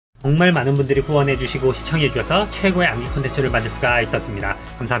정말 많은 분들이 후원해주시고 시청해주셔서 최고의 암기 콘텐츠를 만들 수가 있었습니다.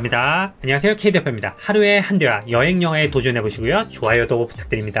 감사합니다. 안녕하세요, K대표입니다. 하루에 한 대화 여행영어에 도전해보시고요. 좋아요도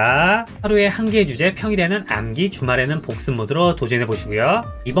부탁드립니다. 하루에 한 개의 주제, 평일에는 암기, 주말에는 복습모드로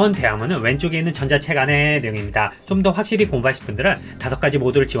도전해보시고요. 이번 대화문은 왼쪽에 있는 전자책 안의 내용입니다. 좀 더 확실히 공부하실 분들은 5가지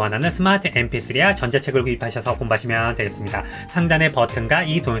모드를 지원하는 스마트 mp3와 전자책을 구입하셔서 공부하시면 되겠습니다. 상단의 버튼과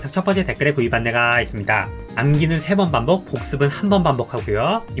이 동영상 첫 번째 댓글에 구입 안내가 있습니다. 암기는 3번 반복, 복습은 1번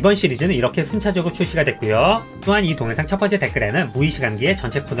반복하고요. 이번 시리즈는 이렇게 순차적으로 출시가 됐고요. 또한 이 동영상 첫 번째 댓글에는 무의식암기의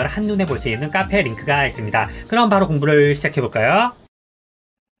전체 코너를 한눈에 볼 수 있는 카페 링크가 있습니다. 그럼 바로 공부를 시작해볼까요?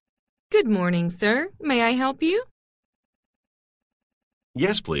 Good morning, sir. May I help you?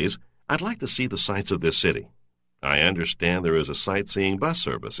 Yes, please. I'd like to see the sights of this city. I understand there is a sightseeing bus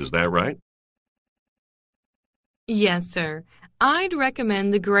service. Is that right? Yes, sir. I'd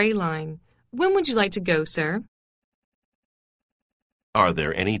recommend the Gray Line. When would you like to go, sir? Are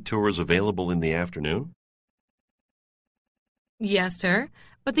there any tours available in the afternoon? Yes, sir.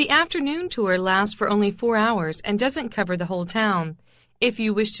 But the afternoon tour lasts for only 4 hours and doesn't cover the whole town. If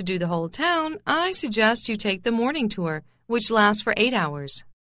you wish to do the whole town, I suggest you take the morning tour, which lasts for 8 hours.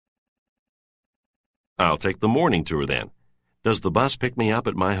 I'll take the morning tour then. Does the bus pick me up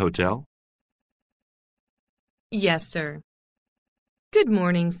at my hotel? Yes, sir. Good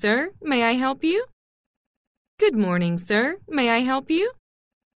morning, sir. May I help you? Good morning, sir. May I help you?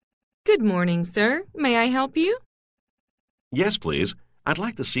 Good morning, sir. May I help you? Yes, please. I'd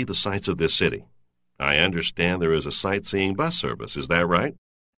like to see the sights of this city. I understand there is a sightseeing bus service. Is that right?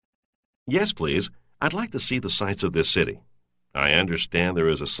 Yes, please. I'd like to see the sights of this city. I understand there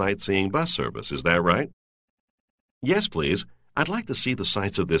is a sightseeing bus service. Is that right? Yes, please. I'd like to see the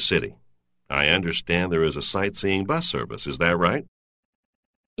sights of this city. I understand there is a sightseeing bus service. Is that right?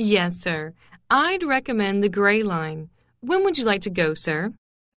 Yes, sir. I'd recommend the Gray Line. When would you like to go, sir?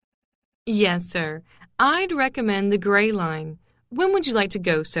 Yes, sir. I'd recommend the Gray Line. When would you like to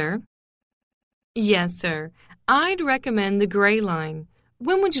go, sir? Yes, sir. I'd recommend the Gray Line.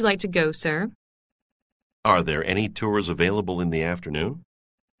 When would you like to go, sir? Are there any tours available in the afternoon?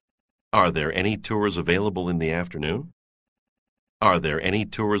 Are there any tours available in the afternoon? Are there any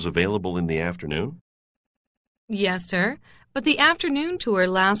tours available in the afternoon? Yes, sir. But the afternoon tour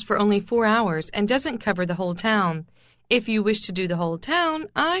lasts for only 4 hours and doesn't cover the whole town. If you wish to do the whole town,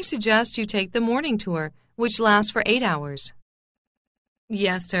 I suggest you take the morning tour, which lasts for 8 hours.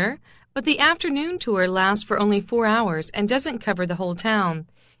 Yes, sir. But the afternoon tour lasts for only 4 hours and doesn't cover the whole town.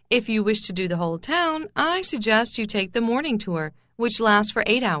 If you wish to do the whole town, I suggest you take the morning tour, which lasts for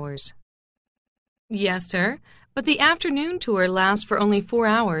 8 hours. Yes, sir. But the afternoon tour lasts for only 4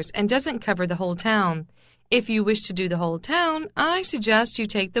 hours and doesn't cover the whole town. If you wish to do the whole town, I suggest you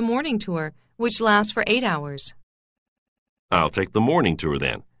take the morning tour, which lasts for 8 hours. I'll take the morning tour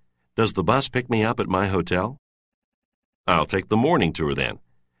then. Does the bus pick me up at my hotel? I'll take the morning tour then.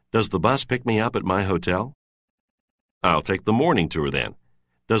 Does the bus pick me up at my hotel? I'll take the morning tour then.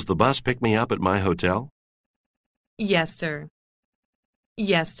 Does the bus pick me up at my hotel? Yes, sir.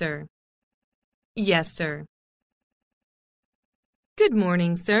 Yes, sir. Yes, sir. Good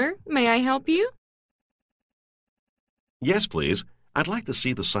morning, sir. May I help you? Yes, please. I'd like to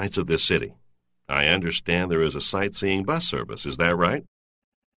see the sights of this city. I understand there is a sightseeing bus service. Is that right?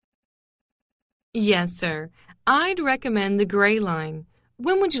 Yes, sir. I'd recommend the Gray Line.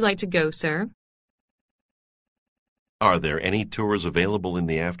 When would you like to go, sir? Are there any tours available in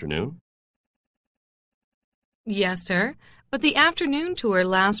the afternoon? Yes, sir. But the afternoon tour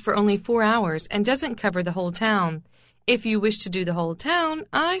lasts for only 4 hours and doesn't cover the whole town. If you wish to do the whole town,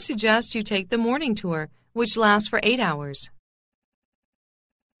 I suggest you take the morning tour, which lasts for 8 hours.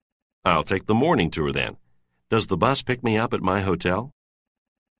 I'll take the morning tour then. Does the bus pick me up at my hotel?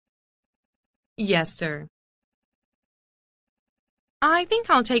 Yes, sir. I think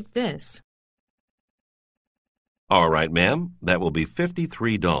I'll take this. All right, ma'am. That will be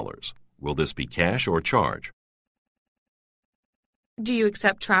 $53. Will this be cash or charge? Do you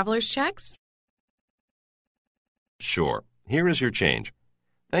accept traveler's checks? Sure. Here is your change.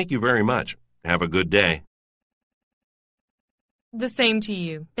 Thank you very much. Have a good day. The same to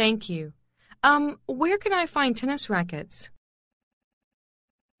you. Thank you. Where can I find tennis rackets?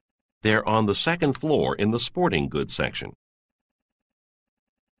 They're on the second floor in the sporting goods section.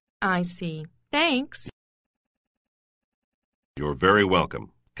 I see. Thanks. You're very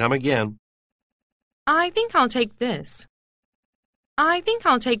welcome. Come again. I think I'll take this. I think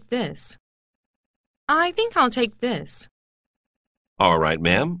I'll take this. I think I'll take this. All right,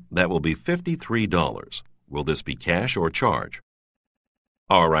 ma'am. That will be $53. Will this be cash or charge?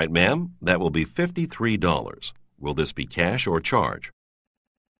 All right, ma'am. That will be $53. Will this be cash or charge?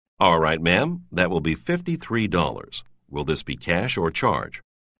 All right, ma'am, that will be $53. Will this be cash or charge?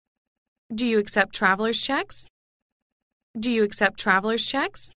 Do you accept traveler's checks? Do you accept traveler's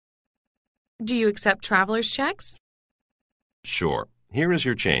checks? Do you accept traveler's checks? Sure. Here is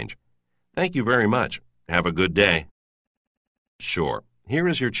your change. Thank you very much. Have a good day. Sure. Here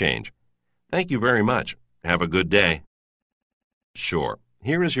is your change. Thank you very much. Have a good day. Sure.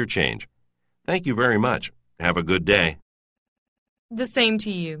 Here is your change. Thank you very much. Have a good day. The same to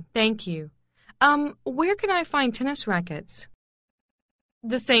you. Thank you. Where can I find tennis rackets?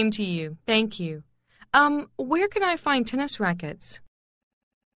 The same to you. Thank you. Where can I find tennis rackets?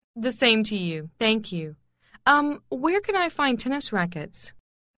 The same to you. Thank you. Where can I find tennis rackets?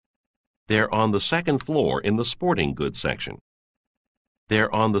 They're on the second floor in the sporting goods section.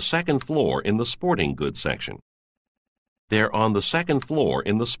 They're on the second floor in the sporting goods section. They're on the second floor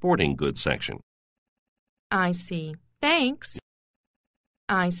in the sporting goods section. I see. Thanks.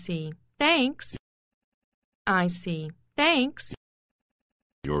 I see. Thanks. I see. Thanks.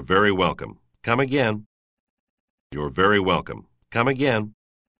 You're very welcome. Come again. You're very welcome. Come again.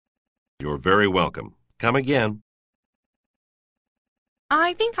 You're very welcome. Come again.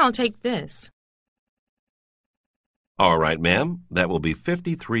 I think I'll take this. All right, ma'am, that will be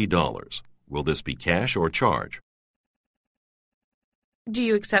 $53. Will this be cash or charge? Do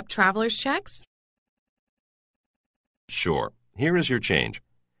you accept traveler's checks? Sure. Here is your change.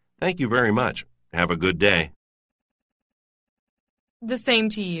 Thank you very much. Have a good day. The same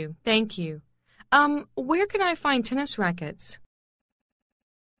to you. Thank you. Where can I find tennis rackets?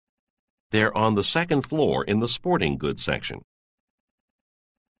 They're on the second floor in the sporting goods section.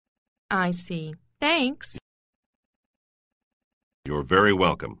 I see. Thanks. You're very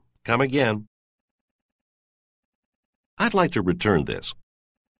welcome. Come again. I'd like to return this.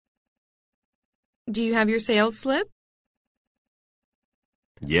 Do you have your sales slip?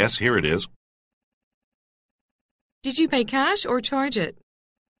 Yes, here it is. Did you pay cash or charge it?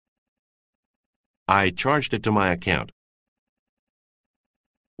 I charged it to my account.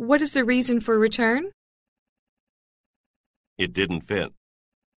 What is the reason for return? It didn't fit.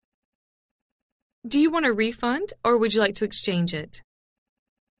 Do you want a refund or would you like to exchange it?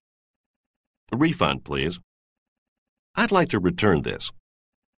 A refund, please. I'd like to return this.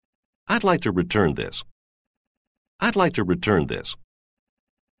 I'd like to return this. I'd like to return this.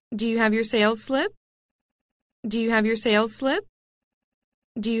 Do you have your sales slip? Do you have your sales slip?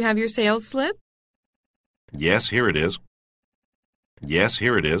 Do you have your sales slip? Yes, here it is. Yes,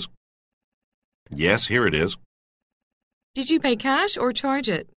 here it is. Yes, here it is. Did you pay cash or charge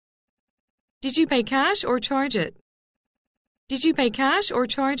it? Did you pay cash or charge it? Did you pay cash or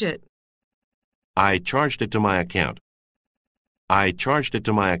charge it? I charged it to my account. I charged it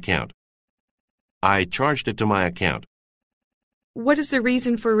to my account. I charged it to my account. What is the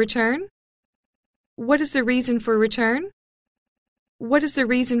reason for return? What is the reason for return? What is the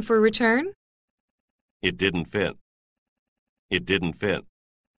reason for return? It didn't fit. It didn't fit.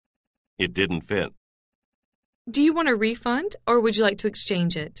 It didn't fit. Do you want a refund or would you like to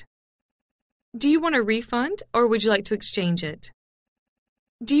exchange it? Do you want a refund or would you like to exchange it?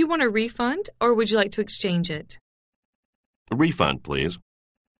 Do you want a refund or would you like to exchange it? A refund, please.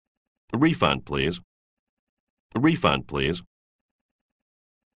 A refund, please. A refund, please.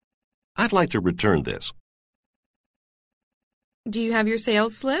 I'd like to return this. Do you have your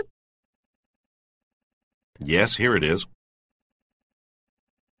sales slip? Yes, here it is.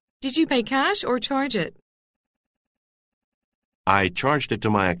 Did you pay cash or charge it? I charged it to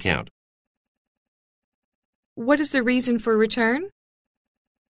my account. What is the reason for return?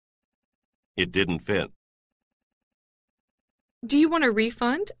 It didn't fit. Do you want a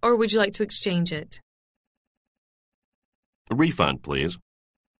refund or would you like to exchange it? A refund, please.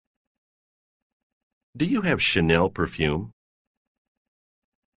 Do you have Chanel perfume?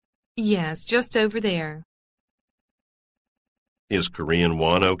 Yes, just over there. Is Korean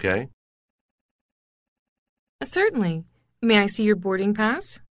won okay? Certainly. May I see your boarding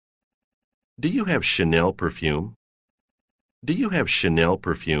pass? Do you have Chanel perfume? Do you have Chanel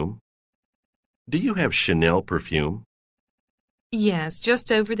perfume? Do you have Chanel perfume? Yes,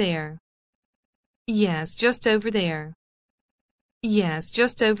 just over there. Yes, just over there. Yes,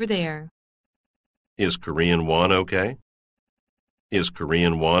 just over there. Is Korean won okay? Is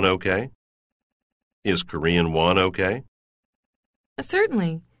Korean won okay? Is Korean won okay?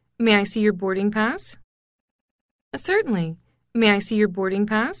 Certainly. May I see your boarding pass? Certainly. May I see your boarding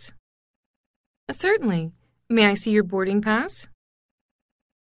pass? Certainly. May I see your boarding pass?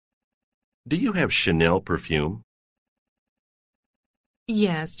 Do you have Chanel perfume?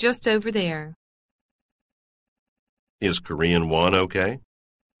 Yes, just over there. Is Korean won okay?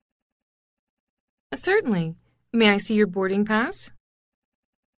 Certainly. May I see your boarding pass?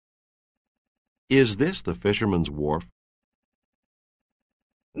 Is this the Fisherman's Wharf?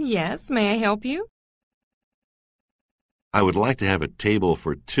 Yes, may I help you? I would like to have a table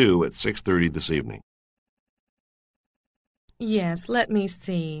for two at 6:30 this evening. Yes, let me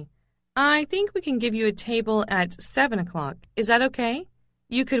see. I think we can give you a table at 7 o'clock. Is that okay?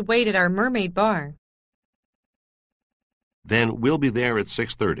 You could wait at our mermaid bar. Then we'll be there at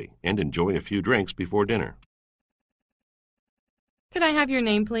 6:30 and enjoy a few drinks before dinner. Could I have your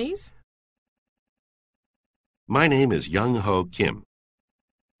name, please? My name is Young Ho Kim.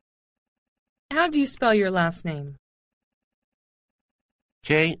 How do you spell your last name?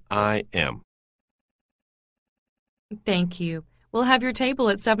 K-I-M. Thank you. We'll have your table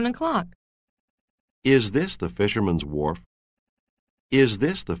at 7 o'clock. Is this the Fisherman's Wharf? Is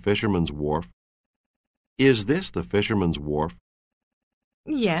this the Fisherman's Wharf? Is this the Fisherman's Wharf?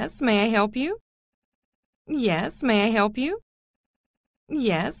 Yes, may I help you? Yes, may I help you?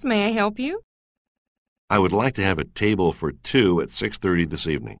 Yes, may I help you? I would like to have a table for two at 6:30 this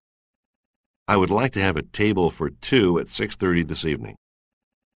evening. I would like to have a table for two at 6:30 this evening.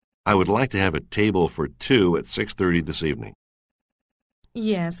 I would like to have a table for two at 6:30 this evening.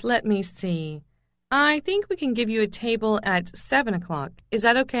 Yes, let me see. I think we can give you a table at 7 o'clock. Is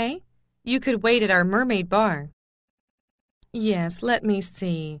that okay? You could wait at our mermaid bar. Yes, let me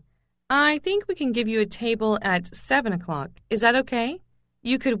see. I think we can give you a table at 7 o'clock. Is that okay?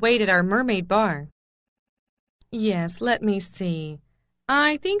 You could wait at our mermaid bar. Yes, let me see.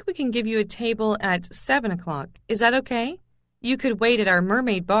 I think we can give you a table at 7 o'clock. Is that okay? You could wait at our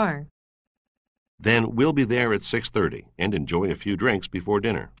mermaid bar. Then we'll be there at 6:30 and enjoy a few drinks before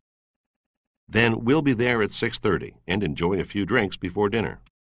dinner. Then we'll be there at 6:30 and enjoy a few drinks before dinner.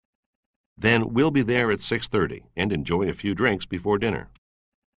 Then we'll be there at 6:30 and enjoy a few drinks before dinner.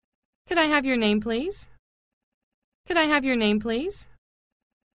 Could I have your name, please? Could I have your name, please?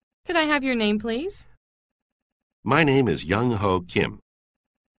 Could I have your name, please? My name is Young Ho Kim.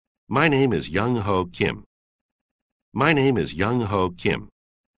 My name is Young Ho Kim. My name is Young Ho Kim.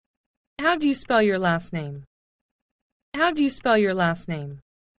 How do you spell your last name? How do you spell your last name?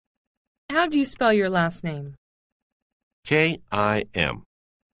 How do you spell your last name? K-I-M.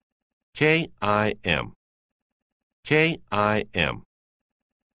 K-I-M. K-I-M.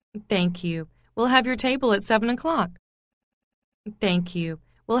 Thank you. We'll have your table at 7 o'clock. Thank you.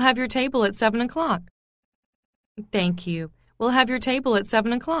 We'll have your table at 7 o'clock. Thank you. We'll have your table at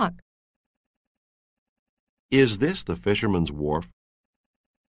 7 o'clock. Is this the Fisherman's Wharf?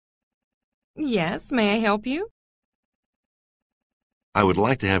 Yes, may I help you? I would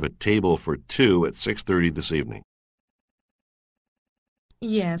like to have a table for two at 6:30 this evening.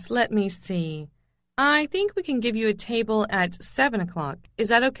 Yes, let me see. I think we can give you a table at 7 o'clock. Is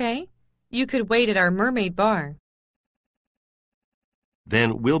that okay? You could wait at our mermaid bar.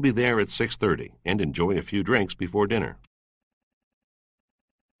 Then we'll be there at 6:30 and enjoy a few drinks before dinner.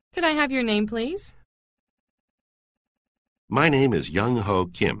 Could I have your name, please? My name is Young Ho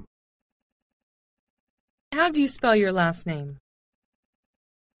Kim. How do you spell your last name?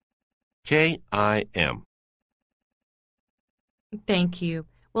 K-I-M. Thank you.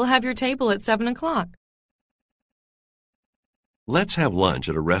 We'll have your table at 7 o'clock. Let's have lunch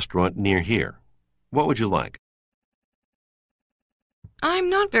at a restaurant near here. What would you like? I'm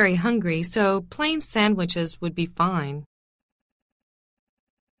not very hungry, so plain sandwiches would be fine.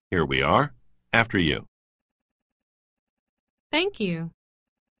 Here we are. After you. Thank you.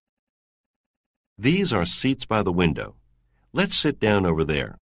 These are seats by the window. Let's sit down over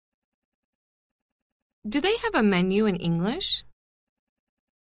there. Do they have a menu in English?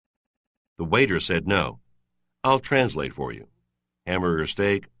 The waiter said no. I'll translate for you. Hamburger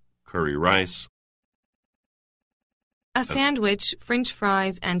steak, curry rice. A sandwich, French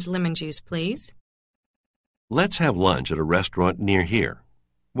fries, and lemon juice, please. Let's have lunch at a restaurant near here.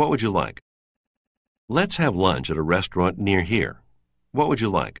 What would you like? Let's have lunch at a restaurant near here. What would you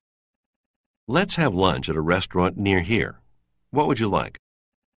like? Let's have lunch at a restaurant near here. What would you like?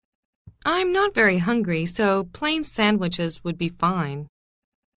 I'm not very hungry, so plain sandwiches would be fine.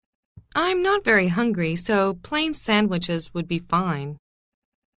 I'm not very hungry, so plain sandwiches would be fine.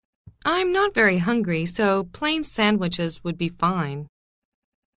 I'm not very hungry, so plain sandwiches would be fine.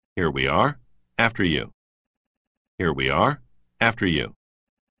 Here we are. After you. Here we are. After you.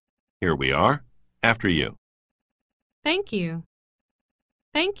 Here we are. After you. Thank you.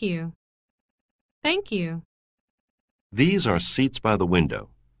 Thank you. Thank you. These are seats by the window.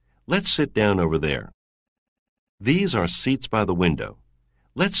 Let's sit down over there. These are seats by the window.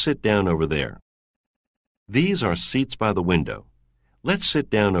 Let's sit down over there. These are seats by the window. Let's sit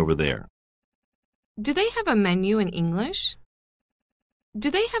down over there. Do they have a menu in English?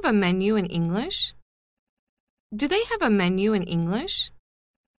 Do they have a menu in English? Do they have a menu in English?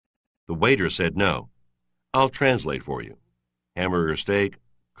 The waiter said no. I'll translate for you. Hamburger steak,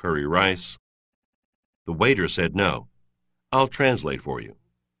 curry rice. The waiter said no. I'll translate for you.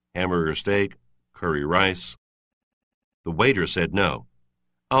 Hamburger steak, curry rice. The waiter said no.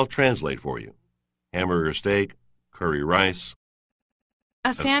 I'll translate for you. Hamburger steak, curry rice.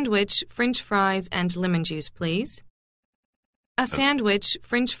 A sandwich, French fries, and lemon juice, please. A sandwich,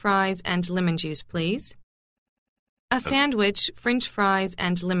 French fries, and lemon juice, please. A sandwich, French fries,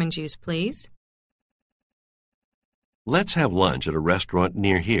 and lemon juice, please. Let's have lunch at a restaurant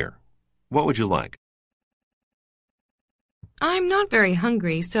near here. What would you like? I'm not very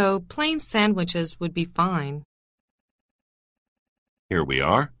hungry, so plain sandwiches would be fine. Here we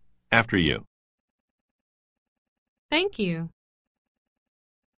are. After you. Thank you.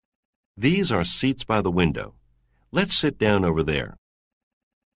 These are seats by the window. Let's sit down over there.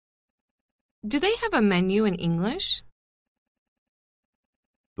 Do they have a menu in English?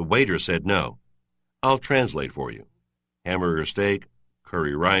 The waiter said no. I'll translate for you. Hamburger steak,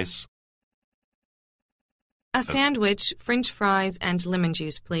 curry rice. A sandwich, French fries, and lemon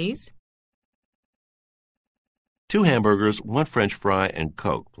juice, please. 2 hamburgers, 1 French fry, and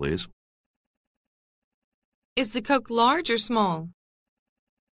Coke, please. Is the Coke large or small?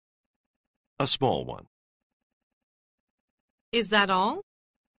 A small one. Is that all?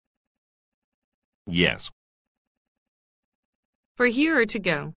 Yes. For here or to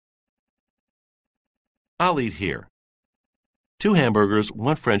go? I'll eat here. 2 hamburgers,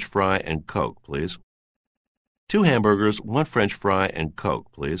 1 French fry, and Coke, please. 2 hamburgers, 1 French fry, and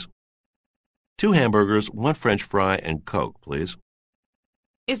Coke, please. 2 hamburgers, 1 French fry, and Coke, please.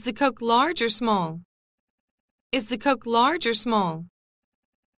 Is the Coke large or small? Is the Coke large or small?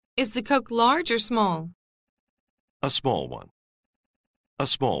 Is the Coke large or small? A small one. A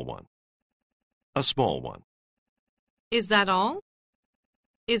small one. A small one. Is that all?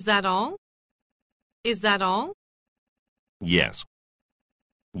 Is that all? Is that all? Yes.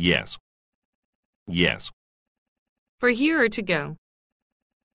 Yes. Yes. For here or to go?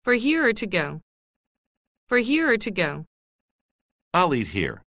 For here or to go? For here or to go? I'll eat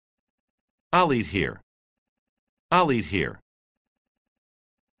here. I'll eat here. I'll eat here.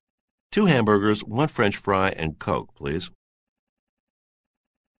 2 hamburgers, 1 French fry, and Coke, please.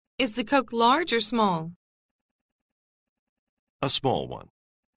 Is the Coke large or small? A small one.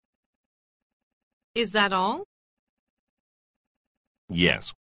 Is that all?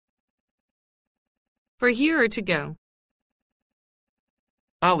 Yes. For here or to go?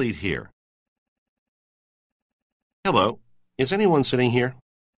 I'll eat here. Hello. Is anyone sitting here?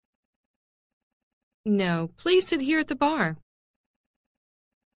 No, please sit here at the bar.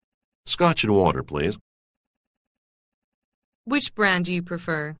 Scotch and water, please. Which brand do you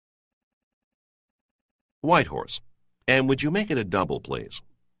prefer? White Horse. And would you make it a double, please?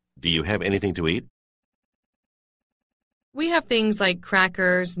 Do you have anything to eat? We have things like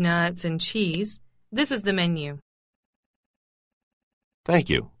crackers, nuts, and cheese. This is the menu. Thank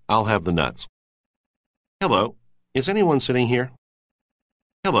you. I'll have the nuts. Hello. Is anyone sitting here?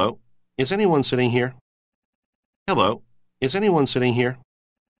 Hello. Is anyone sitting here? Hello. Is anyone sitting here?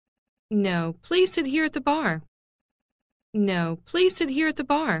 No, please sit here at the bar. No, please sit here at the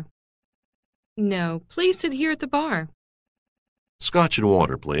bar. No, please sit here at the bar. Scotch and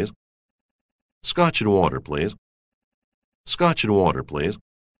water, please. Scotch and water, please. Scotch and water, please.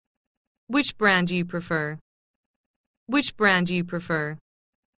 Which brand do you prefer? Which brand do you prefer?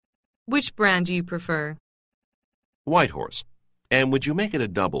 Which brand do you prefer? White Horse. And would you make it a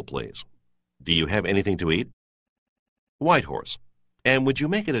double, please? Do you have anything to eat? White Horse. And would you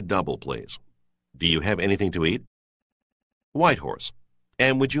make it a double, please? Do you have anything to eat? White Horse.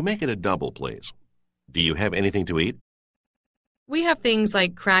 And would you make it a double, please? Do you have anything to eat? We have things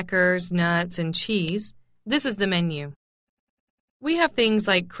like crackers, nuts, and cheese. This is the menu. We have things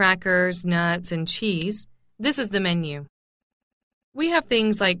like crackers, nuts, and cheese. This is the menu. We have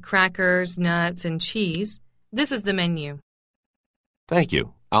things like crackers, nuts, and cheese. This is the menu. Thank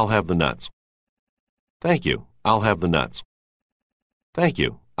you. I'll have the nuts. Thank you. I'll have the nuts. Thank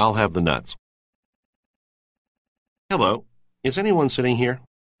you. I'll have the nuts. Hello. Is anyone sitting here?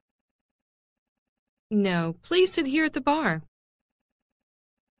 No, please sit here at the bar.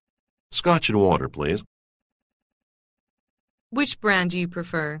 Scotch and water, please. Which brand do you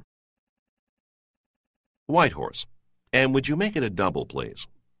prefer? White Horse. And would you make it a double, please?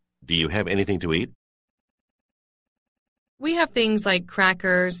 Do you have anything to eat? We have things like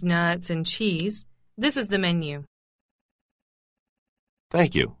crackers, nuts, and cheese. This is the menu.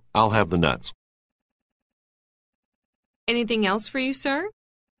 Thank you. I'll have the nuts. Anything else for you, sir?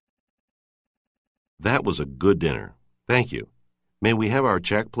 That was a good dinner. Thank you. May we have our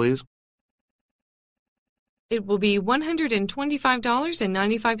check, please? It will be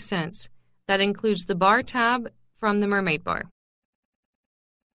 $125.95. That includes the bar tab from the Mermaid Bar.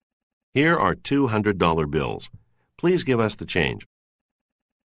 Here are $200 bills. Please give us the change.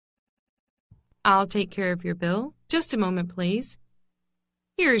 I'll take care of your bill. Just a moment, please.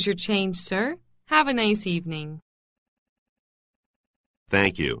 Here's your change, sir. Have a nice evening.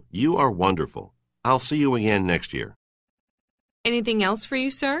 Thank you. You are wonderful. I'll see you again next year. Anything else for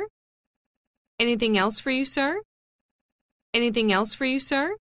you, sir? Anything else for you, sir? Anything else for you,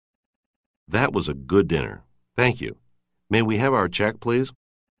 sir? That was a good dinner. Thank you. May we have our check, please?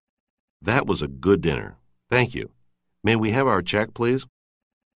 That was a good dinner. Thank you. May we have our check, please?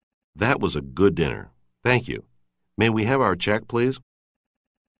 That was a good dinner. Thank you. May we have our check, please?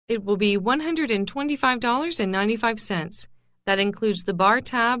 It will be $125.95. That includes the bar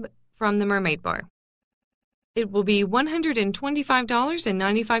tab from the Mermaid Bar. It will be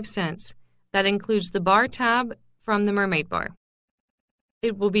 $125.95. That includes the bar tab from the Mermaid Bar.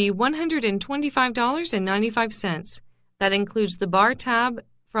 It will be $125.95. That includes the bar tab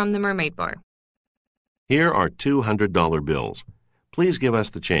from the Mermaid Bar. Here are $200 bills. Please give us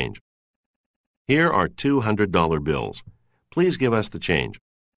the change. Here are $200 bills. Please give us the change.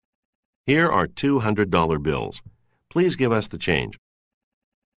 Here are $200 bills. Please give us the change.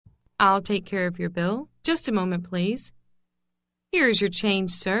 I'll take care of your bill. Just a moment, please. Here's your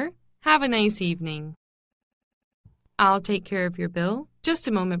change, sir. Have a nice evening. I'll take care of your bill. Just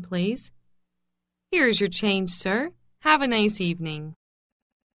a moment, please. Here's your change, sir. Have a nice evening.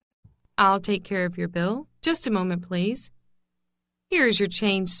 I'll take care of your bill. Just a moment, please. Here's your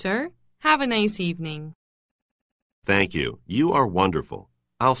change, sir. Have a nice evening. Thank you. You are wonderful.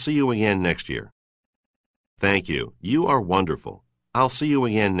 I'll see you again next year. Thank you. You are wonderful. I'll see you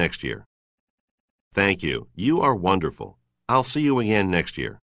again next year. Thank you. You are wonderful. I'll see you again next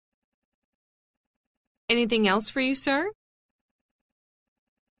year. Anything else for you, sir?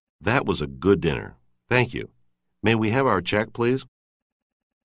 That was a good dinner. Thank you. May we have our check, please?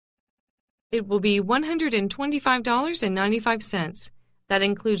 It will be $125.95. That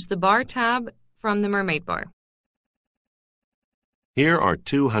includes the bar tab from the Mermaid Bar. Here are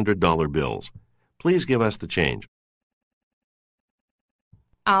 $200 bills. Please give us the change.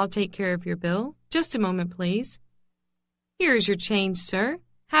 I'll take care of your bill. Just a moment, please. Here's your change, sir.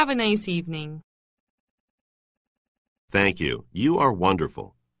 Have a nice evening. Thank you. You are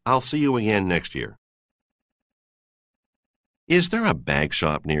wonderful. I'll see you again next year. Is there a bag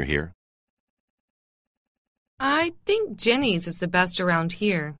shop near here? I think Jenny's is the best around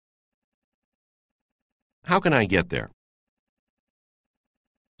here. How can I get there?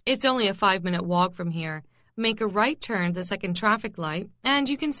 It's only a 5-minute walk from here. Make a right turn at the second traffic light, and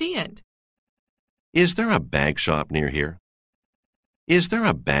you can see it. Is there a bag shop near here? Is there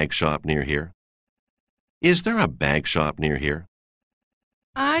a bag shop near here? Is there a bag shop near here?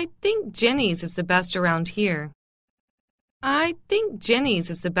 I think Jenny's is the best around here. I think Jenny's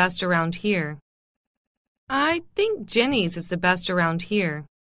is the best around here. I think Jenny's is the best around here.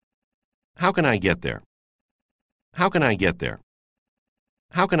 How can I get there? How can I get there?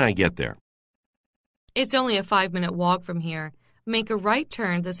 How can I get there? It's only a 5-minute walk from here. Make a right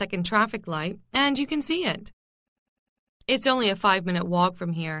turn at the second traffic light, and you can see it. It's only a 5-minute walk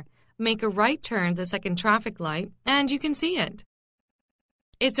from here. Make a right turn at the second traffic light, and you can see it.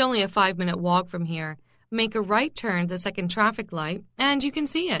 It's only a 5-minute walk from here. Make a right turn at the second traffic light, and you can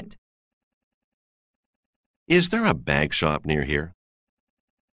see it. Is there a bag shop near here?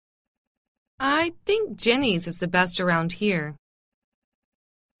 I think Jenny's is the best around here.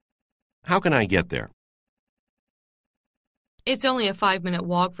 How can I get there? It's only a 5-minute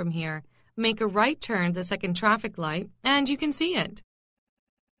walk from here. Make a right turn at the second traffic light, and you can see it.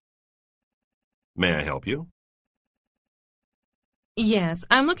 May I help you? Yes,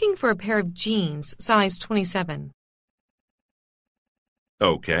 I'm looking for a pair of jeans, size 27.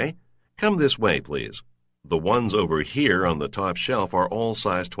 Okay. Come this way, please. The ones over here on the top shelf are all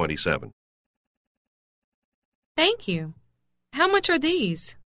size 27. Thank you. How much are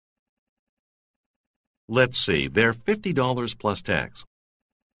these? Let's see, they're $50 plus tax.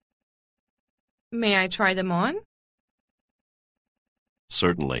 May I try them on?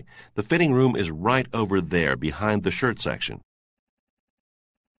 Certainly. The fitting room is right over there behind the shirt section.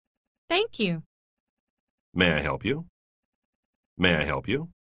 Thank you. May I help you? May I help you?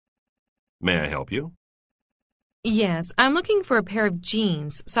 May I help you? Yes, I'm looking for a pair of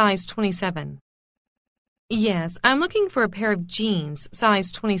jeans, size 27. Yes, I'm looking for a pair of jeans,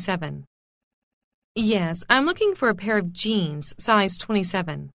 size 27. Yes, I'm looking for a pair of jeans, size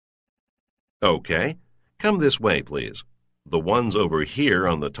 27. Okay. Come this way, please. The ones over here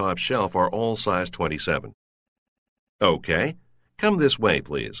on the top shelf are all size 27. Okay. Come this way,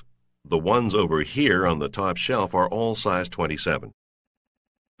 please. The ones over here on the top shelf are all size 27.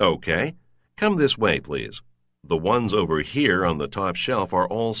 Okay. Come this way, please. The ones over here on the top shelf are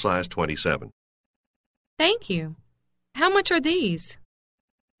all size 27. Thank you. How much are these?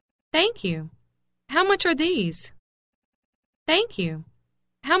 Thank you. How much are these? Thank you.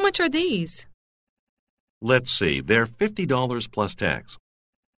 How much are these? Let's see, they're $50 plus tax.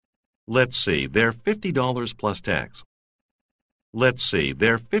 Let's see, they're $50 plus tax. Let's see,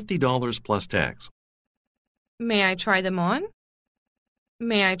 they're $50 plus tax. May I try them on?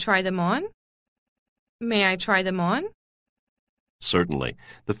 May I try them on? May I try them on? Certainly.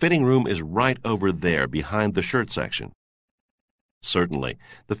 The fitting room is right over there behind the shirt section. Certainly.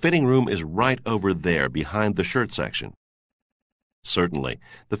 The fitting room is right over there behind the shirt section. Certainly.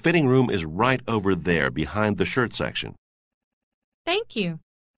 The fitting room is right over there behind the shirt section. Thank you.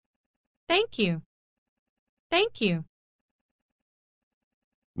 Thank you. Thank you.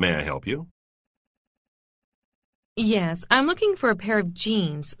 May I help you? Yes, I'm looking for a pair of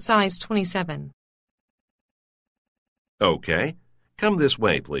jeans, size 27. Okay. Come this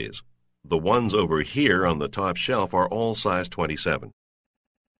way, please. The ones over here on the top shelf are all size 27.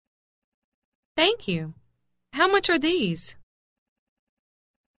 Thank you. How much are these?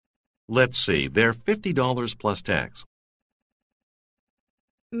 Let's see, they're $50 plus tax.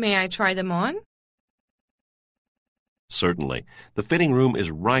 May I try them on? Certainly. The fitting room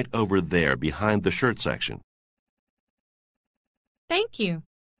is right over there behind the shirt section. Thank you.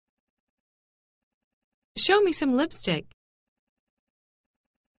 Show me some lipstick.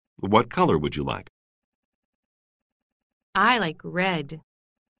 What color would you like? I like red.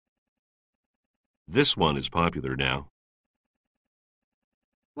 This one is popular now.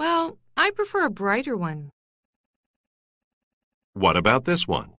 Well, I prefer a brighter one. What about this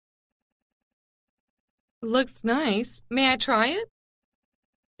one? Looks nice. May I try it?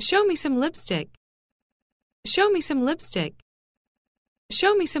 Show me some lipstick. Show me some lipstick.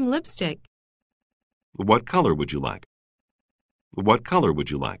 Show me some lipstick. What color would you like? What color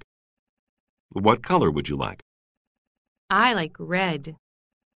would you like? What color would you like? I like red.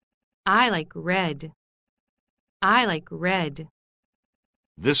 I like red. I like red.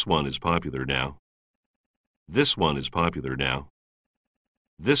 This one is popular now. This one is popular now.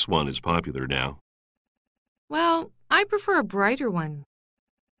 This one is popular now. Well, I prefer a brighter one.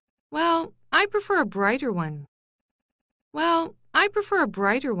 Well, I prefer a brighter one. Well, I prefer a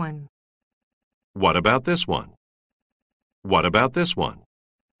brighter one. What about this one? What about this one?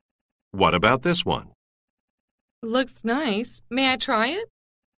 What about this one? Looks nice. May I try it?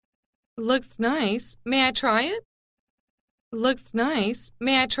 Looks nice. May I try it? Looks nice.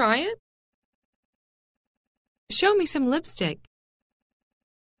 May I try it? Show me some lipstick.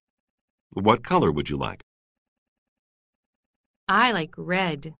 What color would you like? I like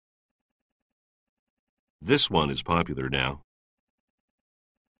red. This one is popular now.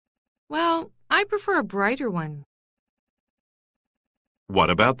 Well, I prefer a brighter one. What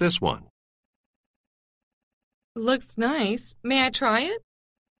about this one? Looks nice. May I try it?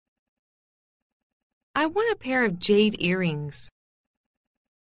 I want a pair of jade earrings.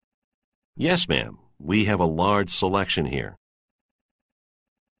 Yes, ma'am. We have a large selection here.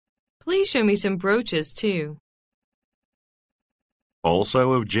 Please show me some brooches, too.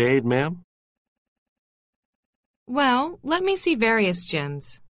 Also of jade, ma'am? Well, let me see various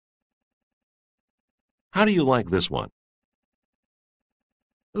gems. How do you like this one?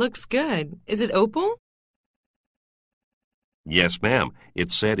 Looks good. Is it opal? Yes, ma'am.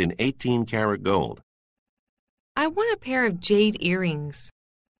 It's set in 18-karat gold. I want a pair of jade earrings.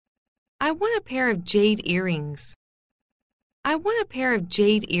 I want a pair of jade earrings. I want a pair of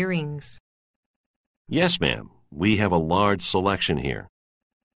jade earrings. Yes, ma'am. We have a large selection here.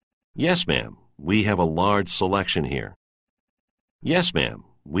 Yes, ma'am. We have a large selection here. Yes, ma'am.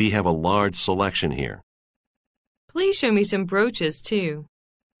 We have a large selection here. Please show me some brooches, too.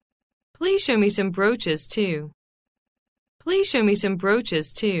 Please show me some brooches, too. Please show me some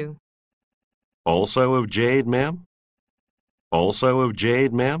brooches, too. Also of jade, ma'am? Also of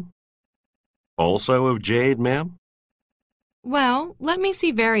jade, ma'am? Also of jade, ma'am? Well, let me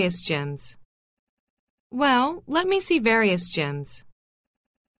see various gems. Well, let me see various gems.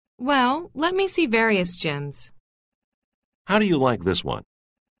 Well, let me see various gems. How do you like this one?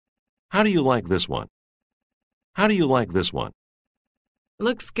 How do you like this one? How do you like this one?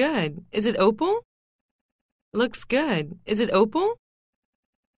 Looks good. Is it opal? Looks good. Is it opal?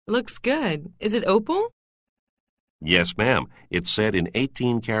 Looks good. Is it opal? Yes, ma'am. It's set in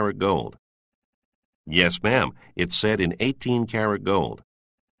 18-karat gold. Yes, ma'am. It's set in 18-karat gold.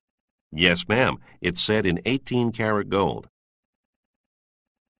 Yes, ma'am. It's set in 18-karat gold.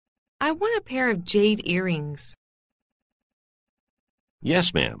 I want a pair of jade earrings.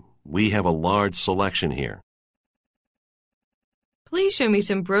 Yes, ma'am. We have a large selection here. Please show me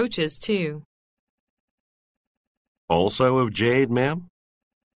some brooches, too. Also of jade, ma'am?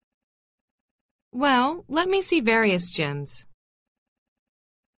 Well, let me see various gems.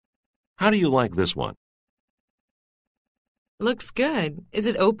 How do you like this one? Looks good. Is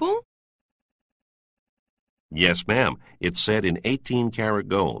it opal? Yes, ma'am. It's set in 18-karat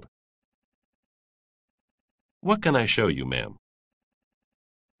gold. What can I show you, ma'am?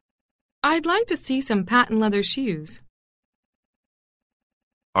 I'd like to see some patent leather shoes.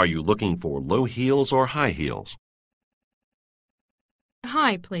 Are you looking for low heels or high heels?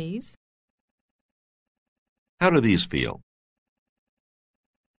 High, please. How do these feel?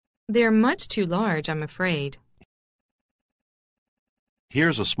 They're much too large, I'm afraid.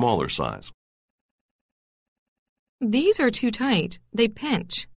 Here's a smaller size. These are too tight. They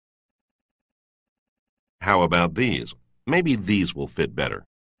pinch. How about these? Maybe these will fit better.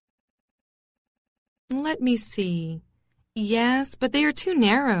 Let me see. Yes, but they are too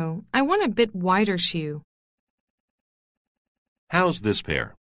narrow. I want a bit wider shoe. How's this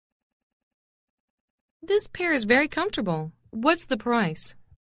pair? This pair is very comfortable. What's the price?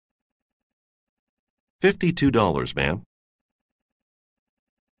 $52, ma'am.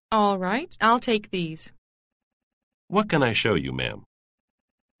 All right, I'll take these. What can I show you, ma'am?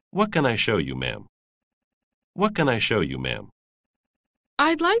 What can I show you, ma'am? What can I show you, ma'am?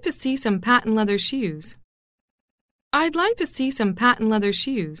 I'd like to see some patent leather shoes. I'd like to see some patent leather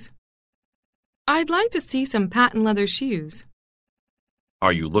shoes. I'd like to see some patent leather shoes.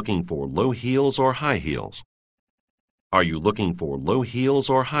 Are you looking for low heels or high heels? Are you looking for low heels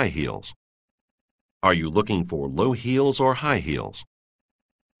or high heels? Are you looking for low heels or high heels?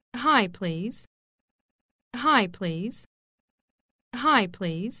 High, please. High, please. High,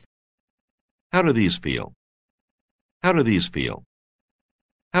 please. How do these feel? How do these feel?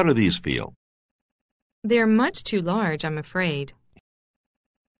 How do these feel? They're much too large, I'm afraid.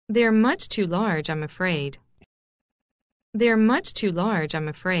 They're much too large, I'm afraid. They're much too large, I'm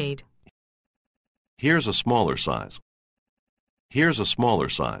afraid. Here's a smaller size. Here's a smaller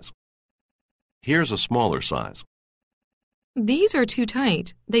size. Here's a smaller size. These are too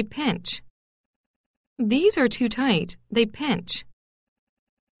tight. They pinch. These are too tight. They pinch.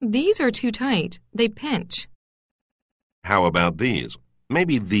 These are too tight. They pinch. How about these?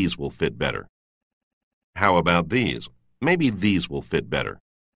 Maybe these will fit better. How about these? Maybe these will fit better.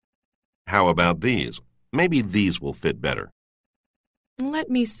 How about these? Maybe these will fit better. Let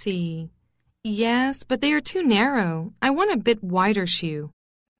me see. Yes, but they are too narrow. I want a bit wider shoe.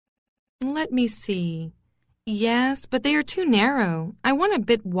 Let me see. Yes, but they are too narrow. I want a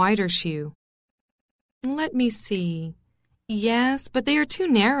bit wider shoe. Let me see. Yes, but they are too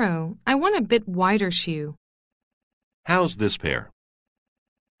narrow. I want a bit wider shoe. How's this pair?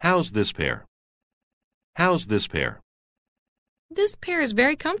 How's this pair? How's this pair? This pair is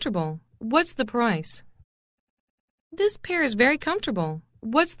very comfortable. What's the price? This pair is very comfortable.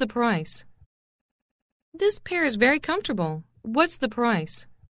 What's the price? This pair is very comfortable. What's the price?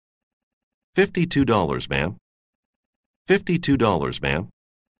 $52, ma'am. $52, ma'am.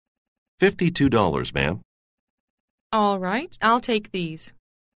 $52, ma'am. All right, I'll take these.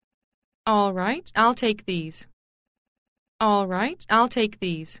 All right, I'll take these. All right, I'll take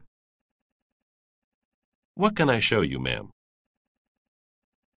these. What can I show you, ma'am?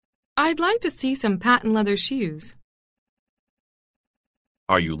 I'd like to see some patent leather shoes.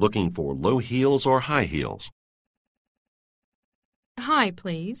 Are you looking for low heels or high heels? High,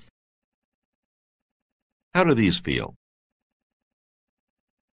 please. How do these feel?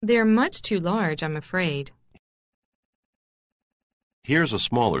 They're much too large, I'm afraid. Here's a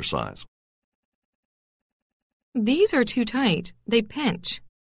smaller size. These are too tight. They pinch.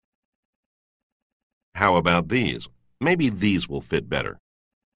 How about these? Maybe these will fit better.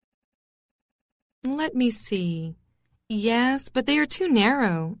 Let me see. Yes, but they are too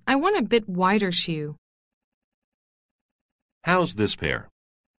narrow. I want a bit wider shoe. How's this pair?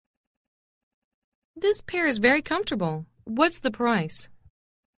 This pair is very comfortable. What's the price?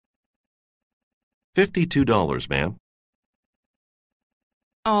 $52, ma'am.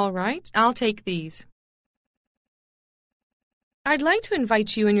 All right, I'll take these. I'd like to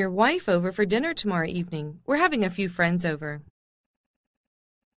invite you and your wife over for dinner tomorrow evening. We're having a few friends over.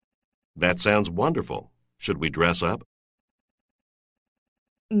 That sounds wonderful. Should we dress up?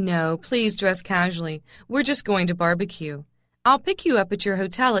 No, please dress casually. We're just going to barbecue. I'll pick you up at your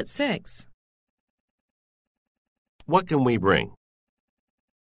hotel at 6. What can we bring?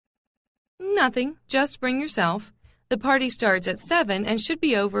 Nothing, just bring yourself. The party starts at 7 and should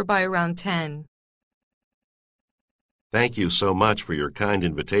be over by around 10. Thank you so much for your kind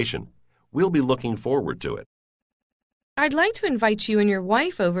invitation. We'll be looking forward to it. I'd like to invite you and your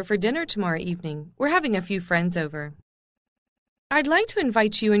wife over for dinner tomorrow evening. We're having a few friends over. I'd like to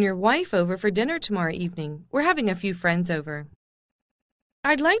invite you and your wife over for dinner tomorrow evening. We're having a few friends over.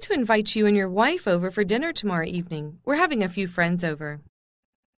 I'd like to invite you and your wife over for dinner tomorrow evening. We're having a few friends over.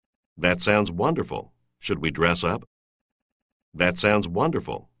 That sounds wonderful. Should we dress up? That sounds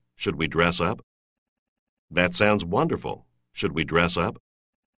wonderful. Should we dress up? That sounds wonderful. Should we dress up?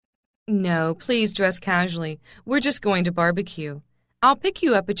 No, please dress casually. We're just going to barbecue. I'll pick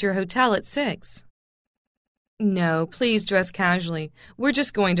you up at your hotel at 6. No, please dress casually. We're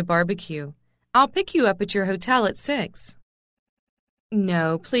just going to barbecue. I'll pick you up at your hotel at 6.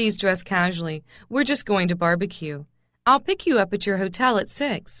 No, please dress casually. We're just going to barbecue. I'll pick you up at your hotel at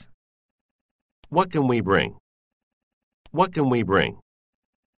 6. What can we bring? What can we bring?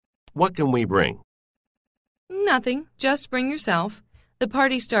 What can we bring? Nothing, just bring yourself. The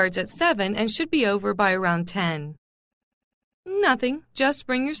party starts at 7 and should be over by around 10. Nothing, just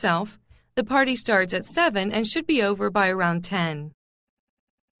bring yourself. The party starts at 7 and should be over by around 10.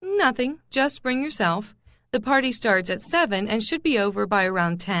 Nothing, just bring yourself. The party starts at 7 and should be over by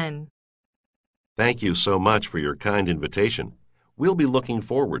around 10. Thank you so much for your kind invitation. We'll be looking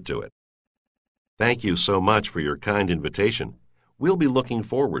forward to it. Thank you so much for your kind invitation. We'll be looking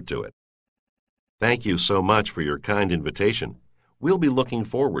forward to it. Thank you so much for your kind invitation. We'll be looking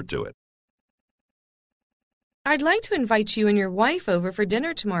forward to it. I'd like to invite you and your wife over for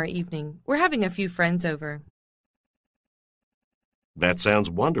dinner tomorrow evening. We're having a few friends over. That sounds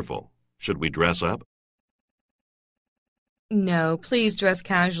wonderful. Should we dress up? No, please dress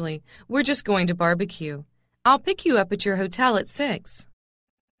casually. We're just going to barbecue. I'll pick you up at your hotel at 6.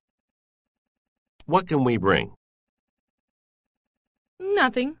 What can we bring?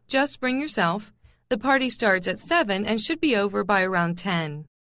 Nothing, just bring yourself. The party starts at 7 and should be over by around 10.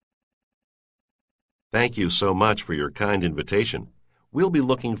 Thank you so much for your kind invitation. We'll be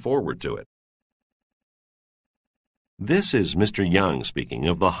looking forward to it. This is Mr. Young speaking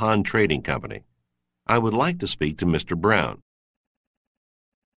of the Han Trading Company. I would like to speak to Mr. Brown.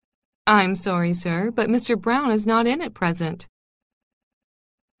 I'm sorry, sir, but Mr. Brown is not in at present.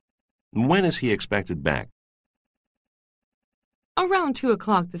 When is he expected back? Around 2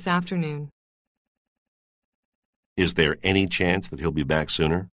 o'clock this afternoon. Is there any chance that he'll be back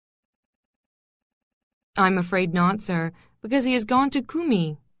sooner? I'm afraid not, sir, because he has gone to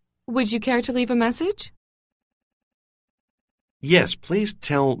Kumi. Would you care to leave a message? Yes, please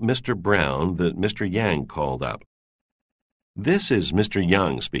tell Mr. Brown that Mr. Yang called up. This is Mr.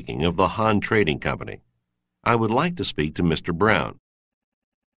 Young speaking of the Han Trading Company. I would like to speak to Mr. Brown.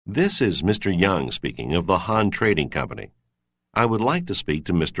 This is Mr. Young speaking of the Han Trading Company. I would like to speak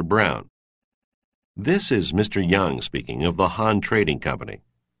to Mr. Brown. This is Mr. Young speaking of the Han Trading Company.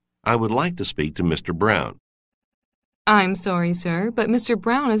 I would like to speak to Mr. Brown. I'm sorry, sir, but Mr.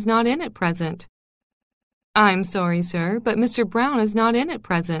 Brown is not in at present. I'm sorry, sir, but Mr. Brown is not in at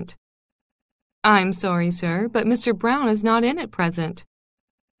present. I'm sorry, sir, but Mr. Brown is not in at present.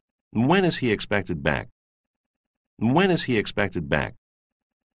 When is he expected back? When is he expected back?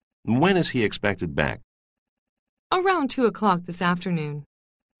 When is he expected back? Around 2 o'clock this afternoon.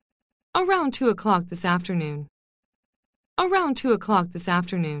 Around 2 o'clock this afternoon. Around 2 o'clock this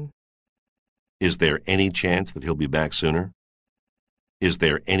afternoon. Is there any chance that he'll be back sooner? Is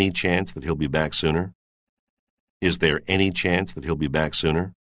there any chance that he'll be back sooner? Is there any chance that he'll be back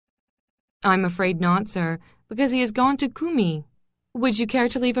sooner? I'm afraid not, sir, because he has gone to Kumi. Would you care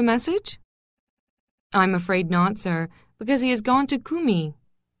to leave a message? I'm afraid not, sir, because he has gone to Kumi.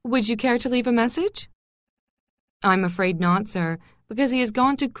 Would you care to leave a message? I'm afraid not, sir, because he has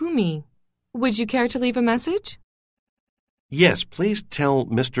gone to Kumi. Would you care to leave a message? Yes, please tell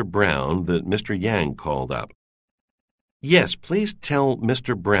Mr. Brown that Mr. Yang called up. Yes, please tell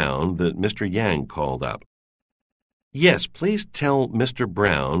Mr. Brown that Mr. Yang called up. Yes, please tell Mr.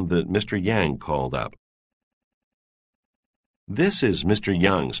 Brown that Mr. Yang called up. This is Mr.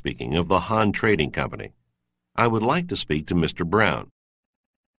 Young speaking of the Han Trading Company. I would like to speak to Mr. Brown.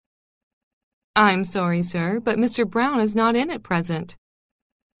 I'm sorry, sir, but Mr. Brown is not in at present.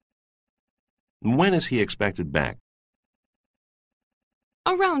 When is he expected back?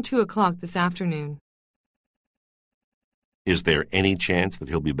 Around 2 o'clock this afternoon. Is there any chance that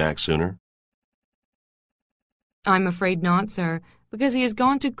he'll be back sooner? I'm afraid not, sir, because he has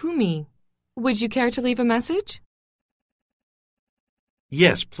gone to Kumi. Would you care to leave a message?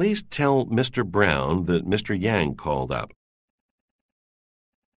 Yes, please tell Mr. Brown that Mr. Yang called up.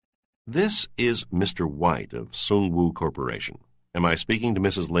 This is Mr. White of Sungwoo Corporation. Am I speaking to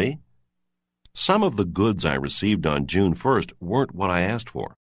Mrs. Lee? Some of the goods I received on June 1st weren't what I asked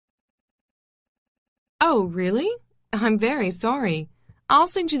for. Oh, really? I'm very sorry. I'll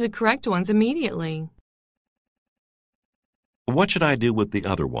send you the correct ones immediately. What should I do with the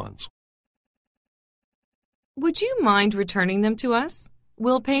other ones? Would you mind returning them to us?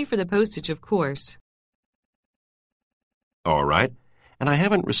 We'll pay for the postage, of course. All right. And I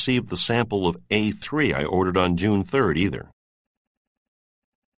haven't received the sample of A3 I ordered on June 3rd either.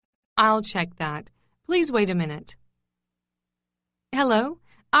 I'll check that. Please wait a minute. Hello?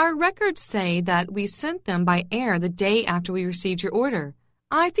 Our records say that we sent them by air the day after we received your order.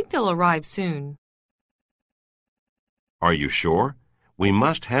 I think they'll arrive soon. Are you sure? We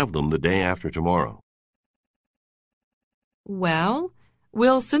must have them the day after tomorrow. Well,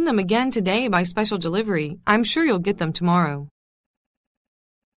 we'll send them again today by special delivery. I'm sure you'll get them tomorrow.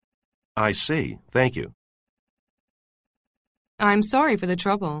 I see. Thank you. I'm sorry for the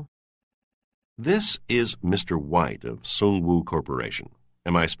trouble. This is Mr. White of Sungwoo Corporation.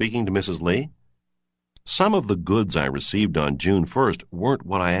 Am I speaking to Mrs. Lee? Some of the goods I received on June 1st weren't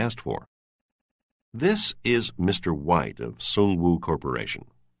what I asked for. This is Mr. White of Sungwoo Corporation.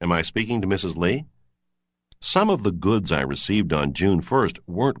 Am I speaking to Mrs. Lee? Some of the goods I received on June 1st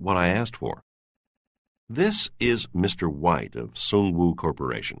weren't what I asked for. This is Mr. White of Sungwoo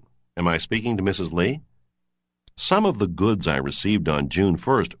Corporation. Am I speaking to Mrs. Lee? Some of the goods I received on June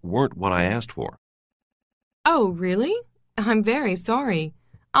 1st weren't what I asked for. Oh, really? I'm very sorry.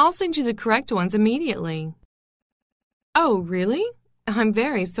 I'll send you the correct ones immediately. Oh, really? I'm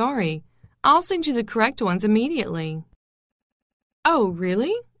very sorry. I'll send you the correct ones immediately. Oh,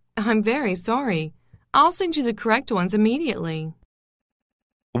 really? I'm very sorry. I'll send you the correct ones immediately.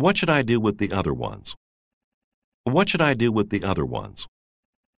 What should I do with the other ones? What should I do with the other ones?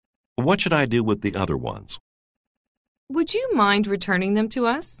 What should I do with the other ones? Would you mind returning them to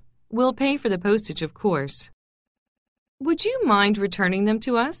us? We'll pay for the postage, of course. Would you mind returning them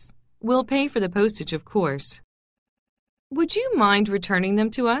to us? We'll pay for the postage, of course. Would you mind returning them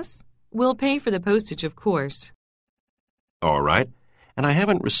to us? We'll pay for the postage, of course. All right. And I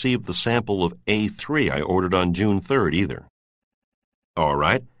haven't received the sample of A3 I ordered on June 3rd either. All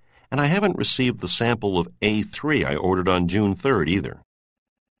right. And I haven't received the sample of A3 I ordered on June 3rd either.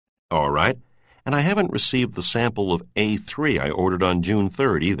 All right. And I haven't received the sample of A3 I ordered on June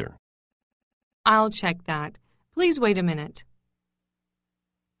 3rd either. I'll check that. Please wait a minute.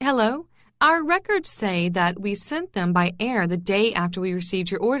 Hello? Our records say that we sent them by air the day after we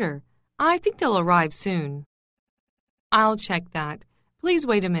received your order. I think they'll arrive soon. I'll check that. Please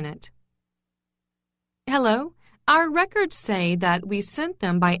wait a minute. Hello? Our records say that we sent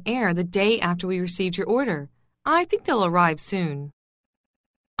them by air the day after we received your order. I think they'll arrive soon.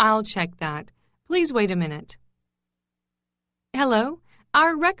 I'll check that. Please wait a minute. Hello?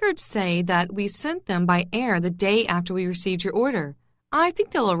 Our records say that we sent them by air the day after we received your order. I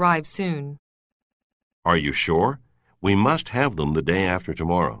think they'll arrive soon. Are you sure? We must have them the day after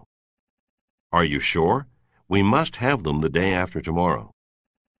tomorrow. Are you sure? We must have them the day after tomorrow.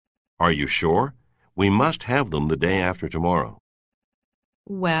 Are you sure? We must have them the day after tomorrow.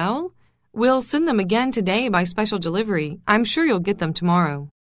 Well, we'll send them again today by special delivery. I'm sure you'll get them tomorrow.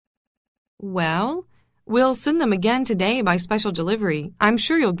 Well, we'll send them again today by special delivery. I'm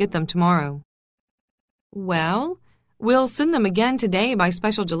sure you'll get them tomorrow. Well, we'll send them again today by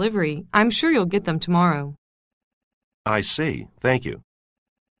special delivery. I'm sure you'll get them tomorrow. I see. Thank you.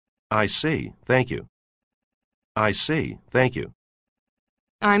 I see. Thank you. I see. Thank you.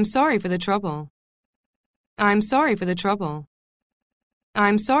 I'm sorry for the trouble. I'm sorry for the trouble.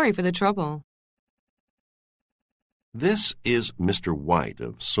 I'm sorry for the trouble. This is Mr. White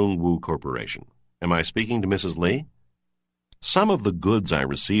of Sungwoo Corporation. Am I speaking to Mrs. Lee? Some of the goods I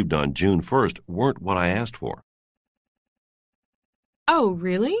received on June 1st weren't what I asked for. Oh,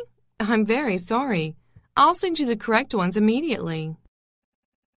 really? I'm very sorry. I'll send you the correct ones immediately.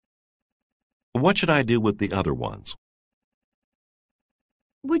 What should I do with the other ones?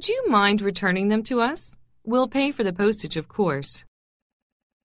 Would you mind returning them to us? We'll pay for the postage, of course.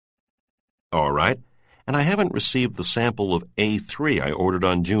 All right. And I haven't received the sample of A3 I ordered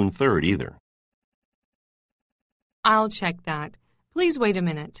on June 3rd either. I'll check that. Please wait a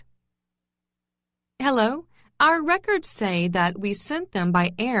minute. Hello? Our records say that we sent them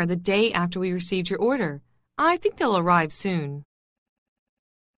by air the day after we received your order. I think they'll arrive soon.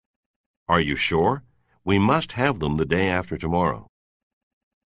 Are you sure? We must have them the day after tomorrow.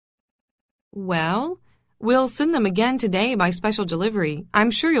 Well, we'll send them again today by special delivery.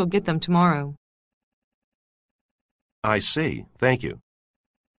 I'm sure you'll get them tomorrow. I see. Thank you.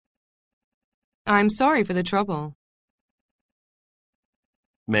 I'm sorry for the trouble.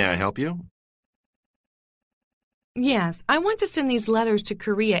 May I help you? Yes, I want to send these letters to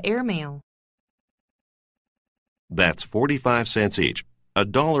Korea airmail. That's 45 cents each,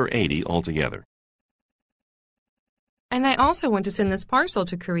 $1.80 altogether. And I also want to send this parcel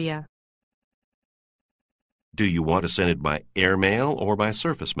to Korea. Do you want to send it by airmail or by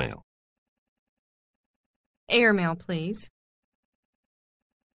surface mail? Airmail, please.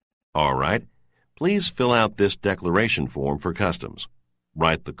 All right. Please fill out this declaration form for customs.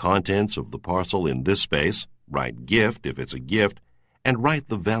 Write the contents of the parcel in this space, write gift if it's a gift, and write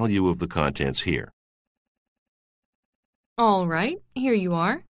the value of the contents here. All right, here you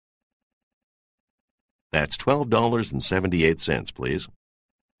are. That's $12.78, please.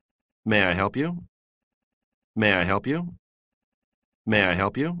 May I help you? May I help you? May I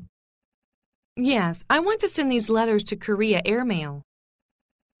help you? Yes, I want to send these letters to Korea airmail.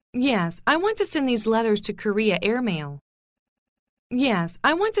 Yes, I want to send these letters to Korea airmail. Yes,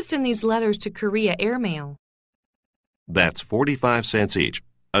 I want to send these letters to Korea airmail. That's 45 cents each,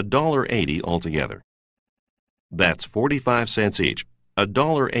 $1.80 altogether. That's 45 cents each,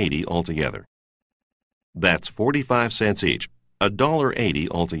 $1.80 altogether. That's 45 cents each, $1.80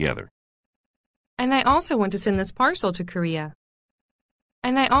 altogether. And I also want to send this parcel to Korea.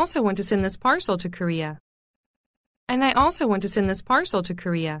 And I also want to send this parcel to Korea. And I also want to send this parcel to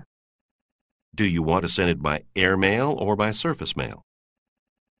Korea. Do you want to send it by airmail or by surface mail?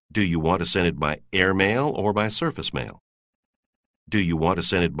 Do you want to send it by airmail or by surface mail? Do you want to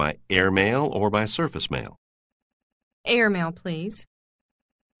send it by airmail or by surface mail? Airmail, please.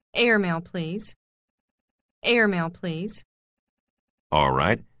 Airmail, please. Airmail, please. All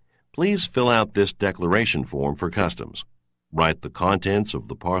right. Please fill out this declaration form for customs. Write the contents of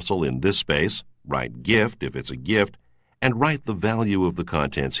the parcel in this space, write gift if it's a gift, and write the value of the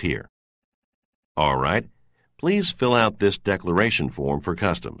contents here. All right. Please fill out this declaration form for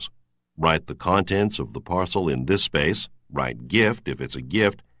customs. Write the contents of the parcel in this space, write gift if it's a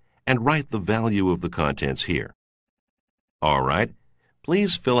gift, and write the value of the contents here. All right.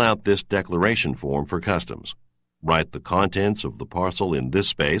 Please fill out this declaration form for customs. Write the contents of the parcel in this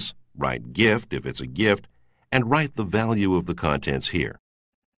space, write gift if it's a gift, and write the value of the contents here.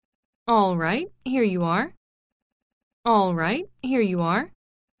 All right, here you are. All right, here you are.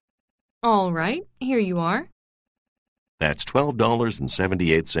 All right, here you are. That's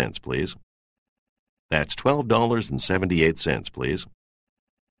 $12.78, please. That's $12.78, please.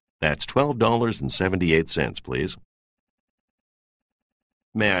 That's $12.78, please.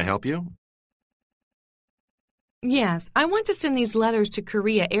 May I help you? Yes, I want to send these letters to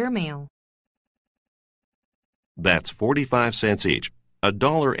Korea airmail. That's 45 cents each,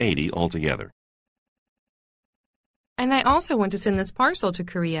 $1.80 altogether. And I also want to send this parcel to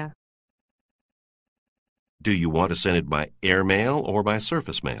Korea. Do you want to send it by airmail or by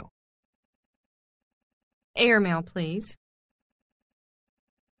surface mail? Airmail, please.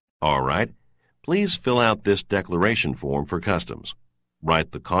 All right. Please fill out this declaration form for customs.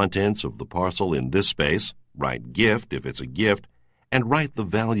 Write the contents of the parcel in this space, write gift if it's a gift, and write the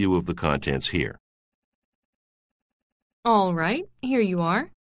value of the contents here. All right, here you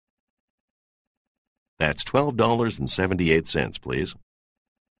are. That's $12.78, please.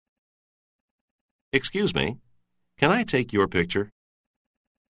 Excuse me, can I take your picture?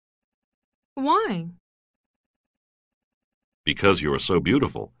 Why? Because you're so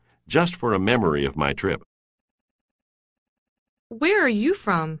beautiful, just for a memory of my trip. Where are you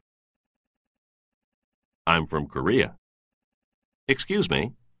from? I'm from Korea. Excuse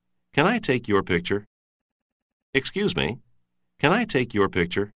me, can I take your picture? Excuse me, can I take your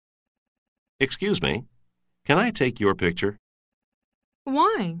picture? Excuse me, can I take your picture?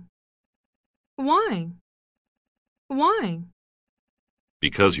 Why? Why? Why?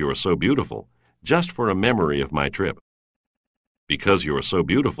 Because you're so beautiful, just for a memory of my trip. Because you're so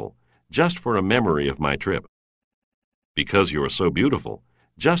beautiful, just for a memory of my trip. Because you're so beautiful,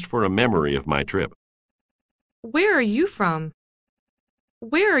 just for a memory of my trip. Where are you from?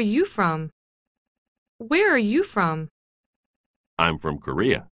 Where are you from? Where are you from? I'm from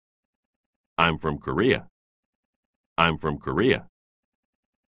Korea. I'm from Korea. I'm from Korea.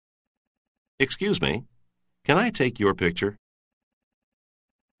 Excuse me, can I take your picture?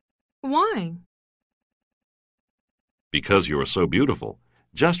 Why? Because you're so beautiful,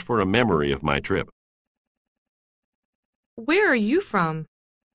 just for a memory of my trip. Where are you from?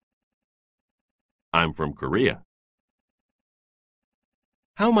 I'm from Korea.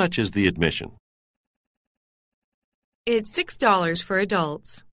 How much is the admission? It's $6 for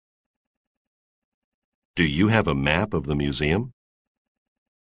adults. Do you have a map of the museum?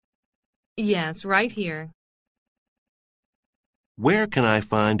 Yes, right here. Where can I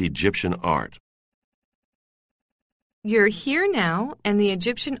find Egyptian art? You're here now, and the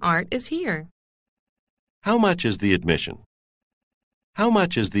Egyptian art is here. How much is the admission? How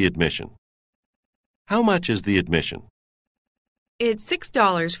much is the admission? How much is the admission? It's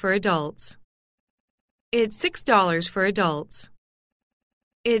 $6 for adults. It's $6 for adults.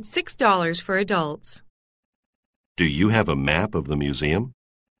 It's $6 for adults. Do you have a map of the museum?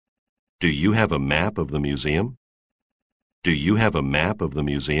 Do you have a map of the museum? Do you have a map of the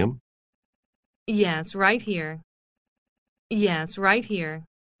museum? Yes, right here. Yes, right here.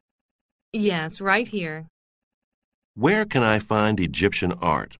 Yes, right here. Where can I find Egyptian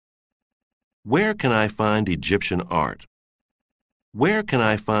art? Where can I find Egyptian art? Where can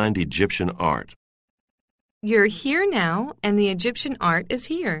I find Egyptian art? You're here now, and the Egyptian art is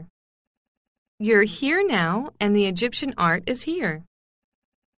here. You're here now, and the Egyptian art is here.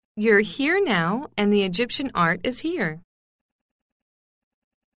 You're here now, and the Egyptian art is here.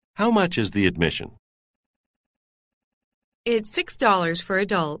 How much is the admission? It's $6 for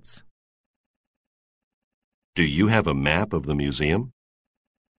adults. Do you have a map of the museum?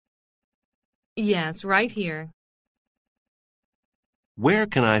 Yes, right here. Where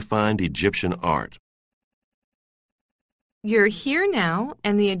can I find Egyptian art? You're here now,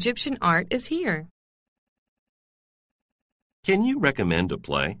 and the Egyptian art is here. Can you recommend a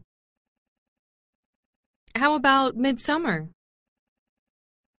play? How about Midsummer?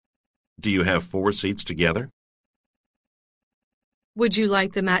 Do you have 4 seats together? Would you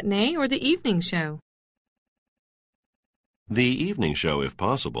like the matinee or the evening show? The evening show, if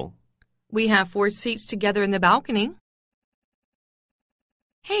possible. We have 4 seats together in the balcony.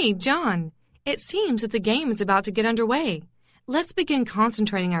 Hey, John, it seems that the game is about to get underway. Let's begin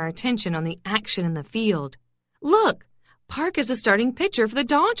concentrating our attention on the action in the field. Look, Park is the starting pitcher for the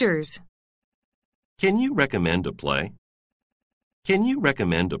Dodgers. Can you recommend a play? Can you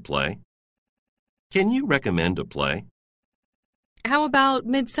recommend a play? Can you recommend a play? How about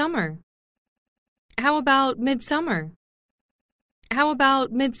Midsummer? How about Midsummer? How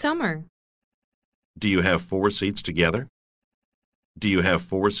about Midsummer? Do you have 4 seats together? Do you have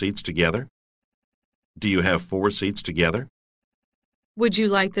 4 seats together? Do you have 4 seats together? Would you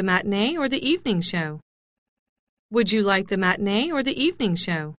like the matinee or the evening show? Would you like the matinee or the evening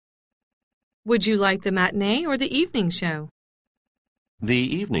show? Would you like the matinee or the evening show? The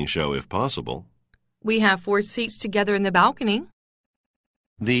evening show, if possible. We have 4 seats together in the balcony.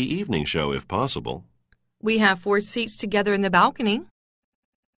 The evening show, if possible. We have 4 seats together in the balcony.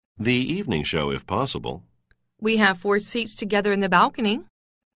 The evening show, if possible. We have 4 seats together in the balcony.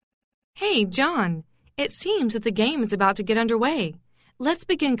 Hey, John, it seems that the game is about to get underway. Let's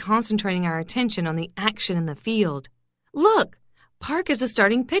begin concentrating our attention on the action in the field. Look, Park is the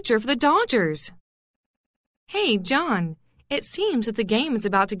starting pitcher for the Dodgers. Hey, John, it seems that the game is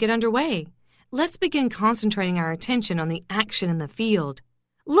about to get underway. Let's begin concentrating our attention on the action in the field.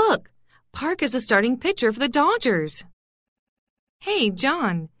 Look, Park is the starting pitcher for the Dodgers. Hey,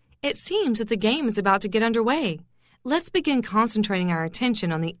 John, it seems that the game is about to get underway. Let's begin concentrating our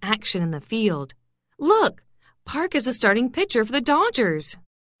attention on the action in the field. Look, Park is the starting pitcher for the Dodgers.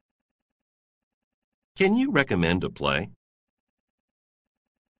 Can you recommend a play?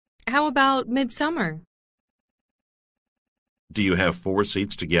 How about Midsummer? Do you have 4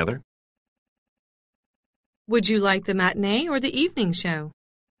 seats together? Would you like the matinee or the evening show?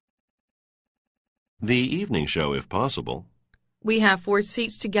 The evening show, if possible. We have 4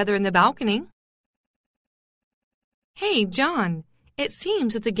 seats together in the balcony. Hey, John, it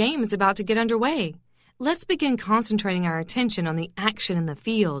seems that the game is about to get underway. Let's begin concentrating our attention on the action in the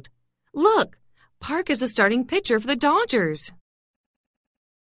field. Look, Park is the starting pitcher for the Dodgers.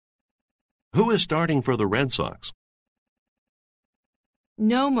 Who is starting for the Red Sox?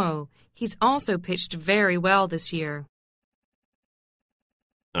 Nomo. He's also pitched very well this year.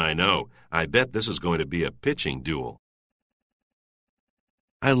 I know. I bet this is going to be a pitching duel.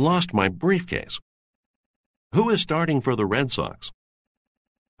 I lost my briefcase. Who is starting for the Red Sox?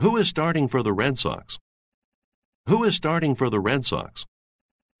 Who is starting for the Red Sox? Who is starting for the Red Sox?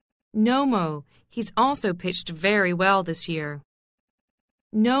 Nomo. He's also pitched very well this year.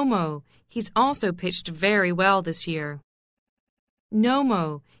 Nomo. He's also pitched very well this year.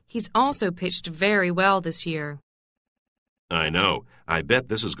 Nomo. He's also pitched very well this year. I know. I bet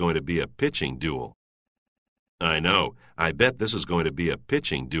this is going to be a pitching duel. I know. I bet this is going to be a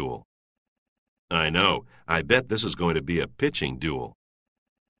pitching duel. I know. I bet this is going to be a pitching duel.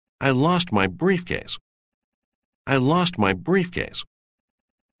 I lost my briefcase. I lost my briefcase.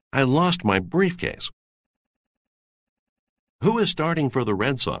 I lost my briefcase. Who is starting for the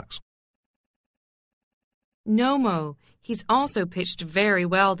Red Sox? Nomo. He's also pitched very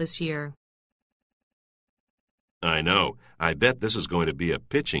well this year. I know. I bet this is going to be a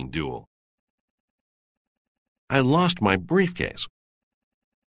pitching duel. I lost my briefcase.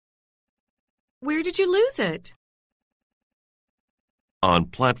 Where did you lose it? On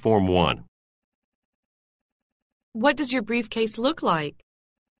platform 1. What does your briefcase look like?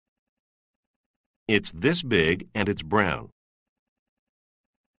 It's this big and it's brown.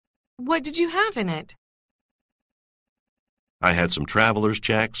 What did you have in it? I had some traveler's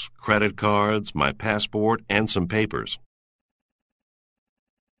checks, credit cards, my passport, and some papers.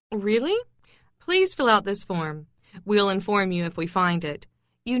 Really? Please fill out this form. We'll inform you if we find it.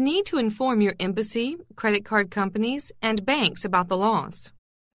 You need to inform your embassy, credit card companies, and banks about the loss.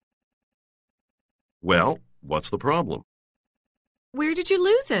 Well, what's the problem? Where did you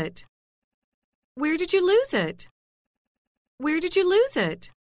lose it? Where did you lose it? Where did you lose it?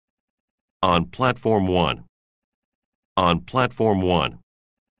 On platform 1. On platform 1.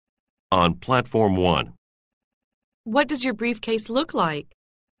 On platform 1. What does your briefcase look like?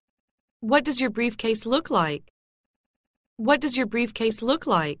 What does your briefcase look like? What does your briefcase look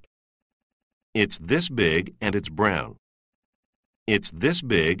like? It's this big and it's brown. It's this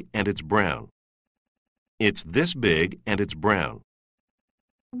big and it's brown. It's this big and it's brown.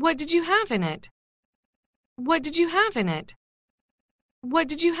 What did you have in it? What did you have in it? What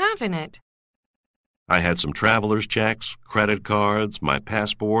did you have in it? I had some traveler's checks, credit cards, my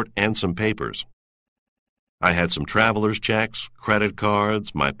passport, and some papers. I had some traveler's checks, credit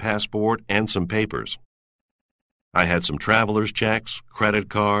cards, my passport, and some papers. I had some traveler's checks, credit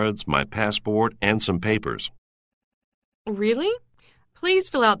cards, my passport, and some papers. Really? Please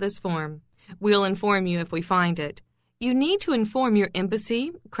fill out this form. We'll inform you if we find it. You need to inform your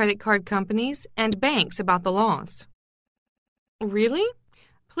embassy, credit card companies, and banks about the loss. Really?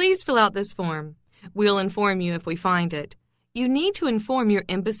 Please fill out this form. We'll inform you if we find it. You need to inform your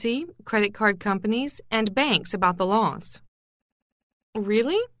embassy, credit card companies, and banks about the loss.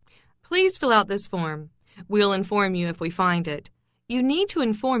 Really? Please fill out this form. We'll inform you if we find it. You need to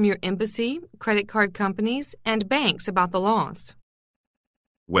inform your embassy, credit card companies, and banks about the loss.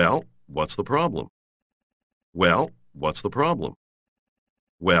 Well, what's the problem? Well, what's the problem?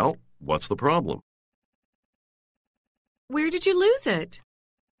 Well, what's the problem? Where did you lose it?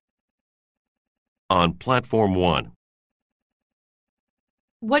 On platform 1.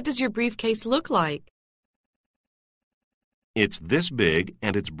 What does your briefcase look like? It's this big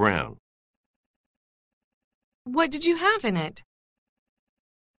and it's brown. What did you have in it?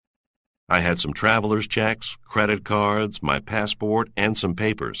 I had some traveler's checks, credit cards, my passport, and some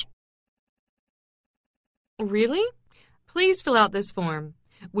papers. Really? Please fill out this form.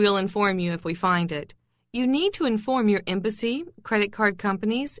 We'll inform you if we find it. You need to inform your embassy, credit card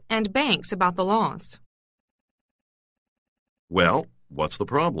companies, and banks about the loss. Well, what's the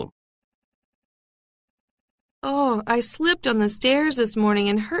problem? Oh, I slipped on the stairs this morning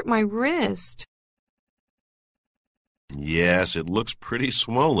and hurt my wrist. Yes, it looks pretty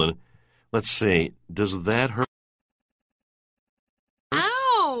swollen. Let's see, does that hurt?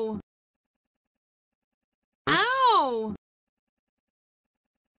 Ow! Ow!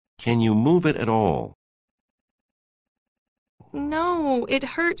 Can you move it at all? No, it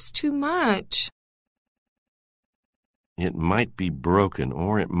hurts too much. It might be broken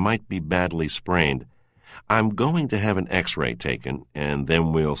or it might be badly sprained. I'm going to have an x-ray taken and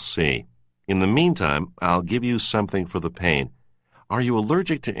then we'll see. In the meantime, I'll give you something for the pain. Are you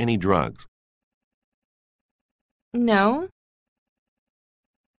allergic to any drugs? No.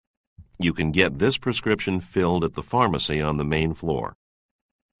 You can get this prescription filled at the pharmacy on the main floor.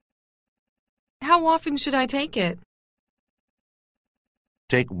 How often should I take it?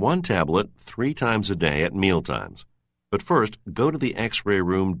 Take 1 tablet 3 times a day at mealtimes. But first, go to the x-ray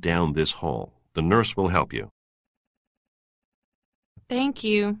room down this hall. The nurse will help you. Thank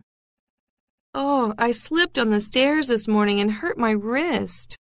you. Oh, I slipped on the stairs this morning and hurt my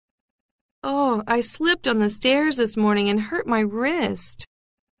wrist. Oh, I slipped on the stairs this morning and hurt my wrist.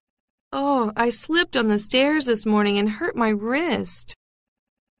 Oh, I slipped on the stairs this morning and hurt my wrist.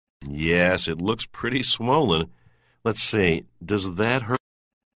 Yes, it looks pretty swollen. Let's see, does that hurt?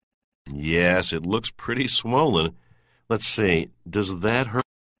 Yes, it looks pretty swollen. Let's see, does that hurt?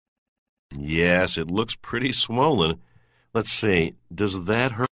 Yes, it looks pretty swollen. Let's see, does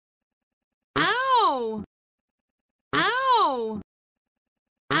that hurt? Ow! Ow!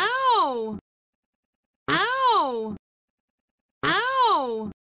 Ow! Ow!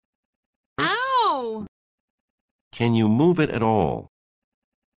 Ow! Can you move it at all?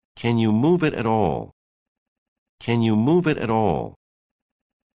 Can you move it at all? Can you move it at all?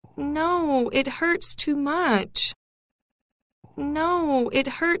 No, it hurts too much. No, it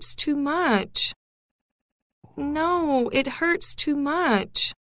hurts too much. No, it hurts too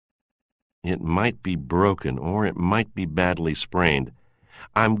much. It might be broken or it might be badly sprained.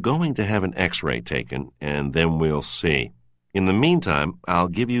 I'm going to have an x-ray taken, and then we'll see. In the meantime, I'll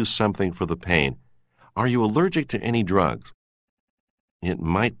give you something for the pain. Are you allergic to any drugs? It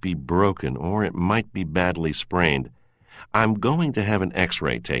might be broken or it might be badly sprained. I'm going to have an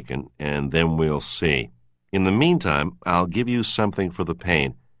x-ray taken, and then we'll see. In the meantime, I'll give you something for the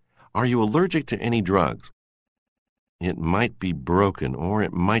pain. Are you allergic to any drugs? It might be broken or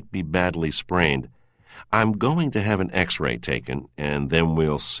it might be badly sprained. I'm going to have an x-ray taken, and then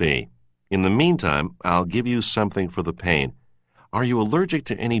we'll see. In the meantime, I'll give you something for the pain. Are you allergic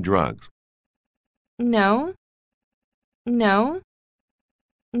to any drugs? No. No.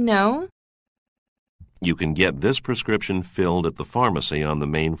 No. You can get this prescription filled at the pharmacy on the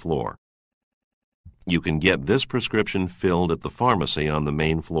main floor. You can get this prescription filled at the pharmacy on the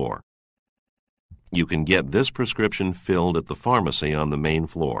main floor. You can get this prescription filled at the pharmacy on the main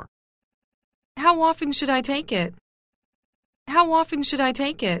floor. How often should I take it? How often should I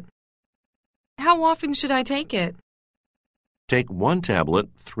take it? How often should I take it? Take one tablet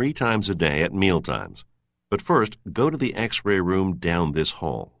 3 times a day at mealtimes. But first, go to the x-ray room down this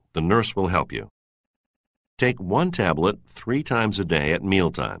hall. The nurse will help you. Take one tablet 3 times a day at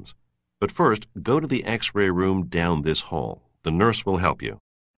mealtimes. But first, go to the x-ray room down this hall. The nurse will help you.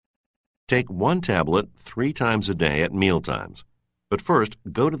 Take one tablet 3 times a day at mealtimes. But first,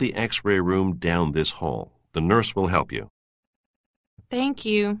 go to the x-ray room down this hall. The nurse will help you. Thank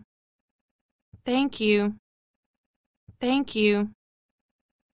you. Thank you. Thank you.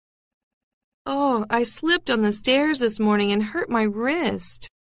 Oh, I slipped on the stairs this morning and hurt my wrist.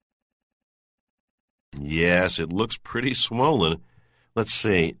 Yes, it looks pretty swollen. Let's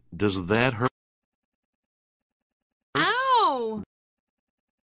see, does that hurt? Ow!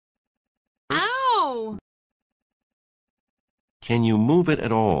 Ow! Can you move it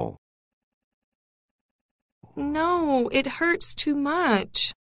at all? No, it hurts too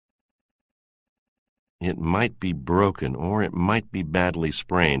much. It might be broken or it might be badly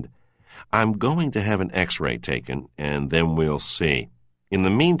sprained. I'm going to have an x-ray taken, and then we'll see. In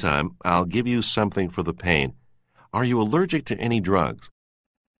the meantime, I'll give you something for the pain. Are you allergic to any drugs?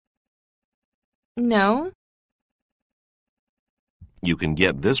 No. You can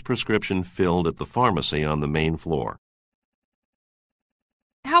get this prescription filled at the pharmacy on the main floor.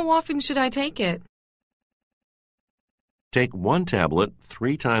 How often should I take it? Take one tablet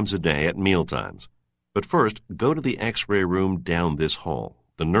 3 times a day at mealtimes. But first, go to the x-ray room down this hall.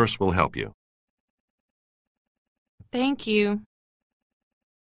 The nurse will help you. Thank you.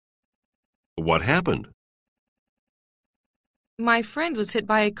 What happened? My friend was hit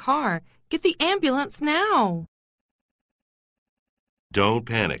by a car. Get the ambulance now. Don't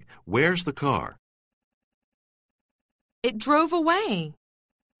panic. Where's the car? It drove away.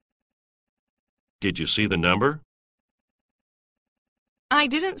 Did you see the number? I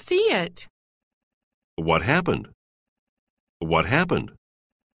didn't see it. What happened? What happened?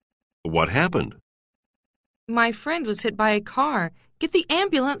 What happened? My friend was hit by a car. Get the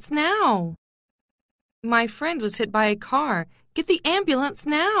ambulance now. My friend was hit by a car. Get the ambulance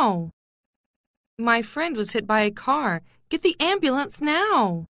now. My friend was hit by a car. Get the ambulance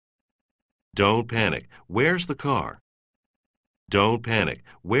now. Don't panic. Where's the car? Don't panic.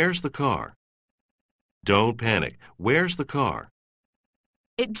 Where's the car? Don't panic. Where's the car?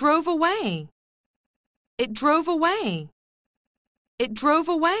 It drove away. It drove away. It drove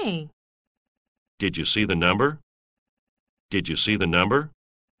away. Did you see the number? Did you see the number?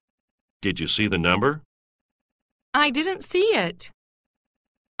 Did you see the number? I didn't see it.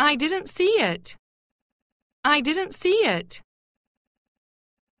 I didn't see it. I didn't see it.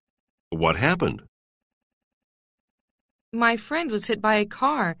 What happened? My friend was hit by a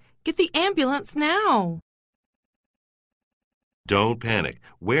car. Get the ambulance now. Don't panic.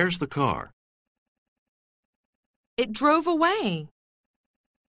 Where's the car? It drove away.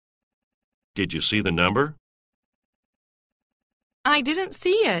 Did you see the number? I didn't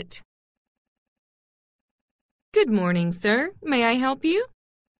see it. Good morning, sir. May I help you?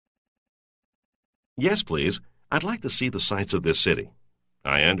 Yes, please. I'd like to see the sights of this city.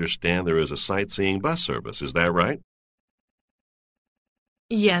 I understand there is a sightseeing bus service. Is that right?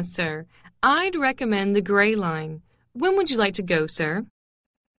 Yes, sir. I'd recommend the Gray Line. When would you like to go, sir?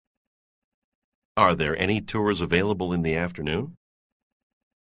 Are there any tours available in the afternoon?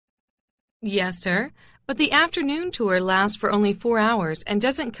 Yes, sir. but the afternoon tour lasts for only 4 hours and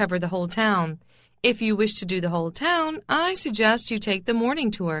doesn't cover the whole town. If you wish to do the whole town, I suggest you take the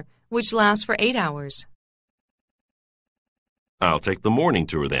morning tour, which lasts for 8 hours. I'll take the morning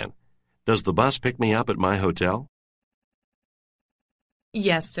tour then. Does the bus pick me up at my hotel?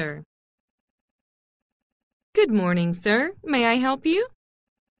 Yes, sir. Good morning, sir. May I help you?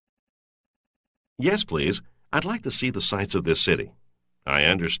 Yes, please. I'd like to see the sights of this city. I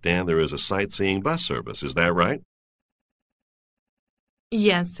understand there is a sightseeing bus service. Is that right?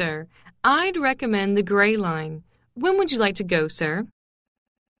 Yes, sir. I'd recommend the Gray Line. When would you like to go, sir?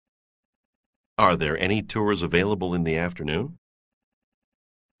 Are there any tours available in the afternoon?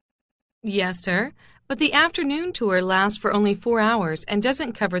 Yes, sir. But the afternoon tour lasts for only 4 hours and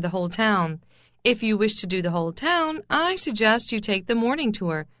doesn't cover the whole town. If you wish to do the whole town, I suggest you take the morning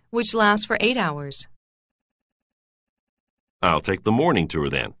tour, which lasts for 8 hours. I'll take the morning tour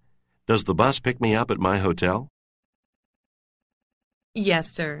then. Does the bus pick me up at my hotel? Yes,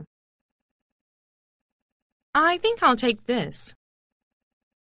 sir. I think I'll take this.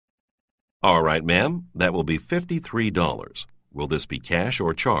 All right, ma'am. That will be $53. Will this be cash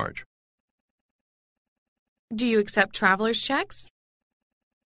or charge? Do you accept traveler's checks?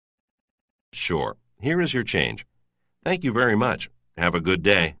 Sure. Here is your change. Thank you very much. Have a good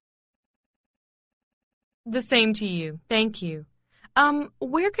day. The same to you. Thank you.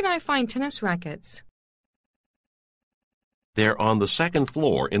 Where can I find tennis rackets? They're on the second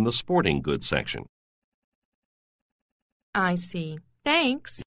floor in the sporting goods section. I see.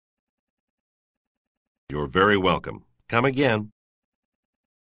 Thanks. You're very welcome. Come again.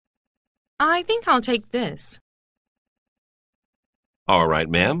 I think I'll take this. All right,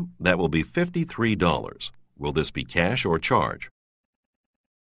 ma'am. That will be $53. Will this be cash or charge?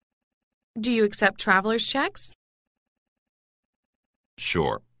 Do you accept traveler's checks?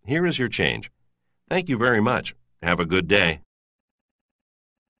 Sure. Here is your change. Thank you very much. Have a good day.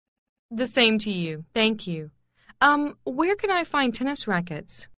 The same to you. Thank you. Where can I find tennis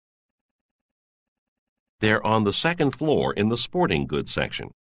rackets? They're on the second floor in the sporting goods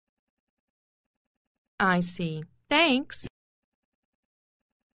section. I see. Thanks.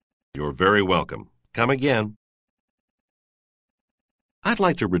 You're very welcome. Come again. I'd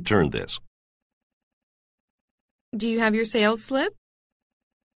like to return this. Do you have your sales slip?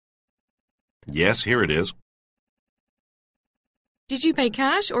 Yes, here it is. Did you pay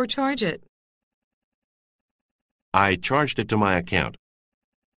cash or charge it? I charged it to my account.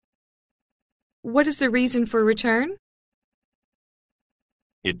 What is the reason for return?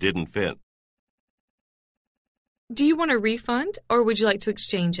 It didn't fit. Do you want a refund or would you like to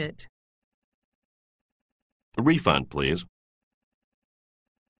exchange it? A refund, please.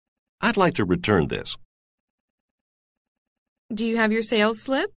 I'd like to return this. Do you have your sales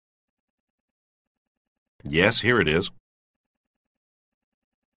slip? Yes, here it is.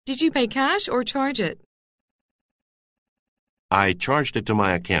 Did you pay cash or charge it? I charged it to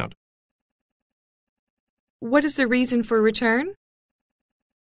my account. What is the reason for return?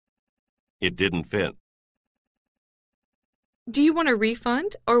 It didn't fit. Do you want a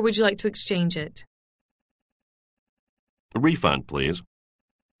refund or would you like to exchange it? A refund, please.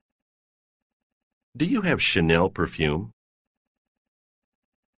 Do you have Chanel perfume?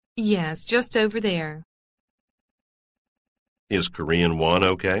 Yes, just over there. Is Korean won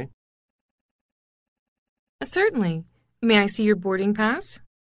okay? Certainly. May I see your boarding pass?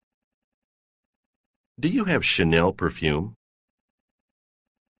 Do you have Chanel perfume?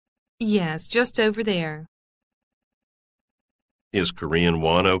 Yes, just over there. Is Korean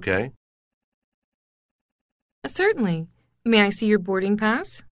won okay? Certainly. May I see your boarding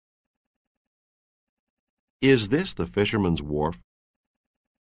pass? Is this the Fisherman's Wharf?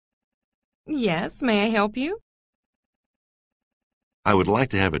 Yes, may I help you? I would like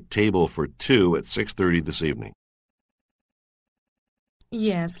to have a table for 2 at 6:30 this evening.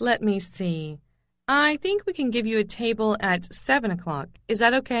 Yes, let me see. I think we can give you a table at 7 o'clock. Is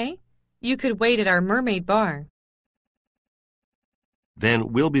that okay? You could wait at our mermaid bar.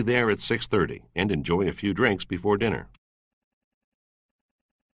 Then we'll be there at 6:30 and enjoy a few drinks before dinner.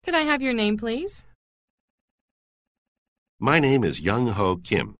 Could I have your name, please? My name is Young Ho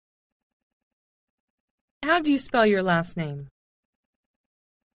Kim. How do you spell your last name?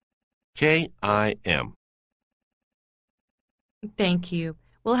 K-I-M. Thank you.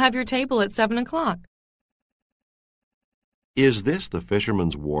 We'll have your table at 7 o'clock. Is this the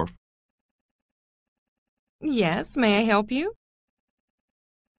Fisherman's Wharf? Yes, may I help you?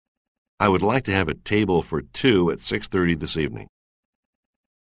 I would like to have a table for 2 at 6:30 this evening.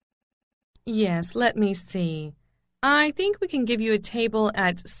 Yes, let me see. I think we can give you a table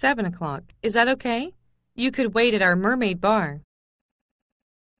at 7 o'clock. Is that okay? You could wait at our mermaid bar.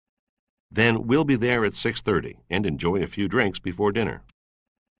 Then we'll be there at 6:30 and enjoy a few drinks before dinner.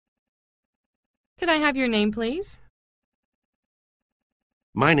 Could I have your name, please?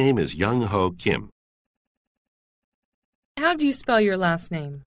 My name is Young Ho Kim. How do you spell your last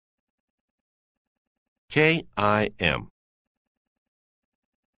name? K-I-M.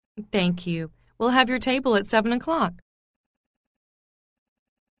 Thank you. We'll have your table at 7 o'clock.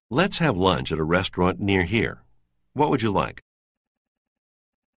 Let's have lunch at a restaurant near here. What would you like?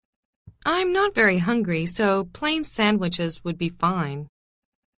 I'm not very hungry, so plain sandwiches would be fine.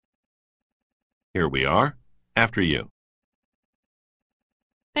 Here we are. After you.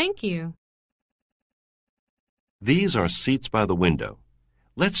 Thank you. These are seats by the window.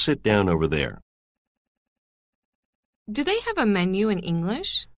 Let's sit down over there. Do they have a menu in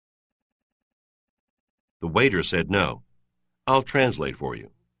English? The waiter said no. I'll translate for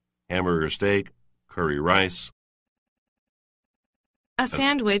you. Hamburger steak, curry rice. A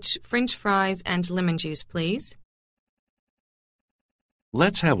sandwich, French fries, and lemon juice, please.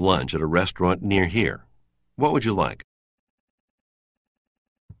 Let's have lunch at a restaurant near here. What would you like?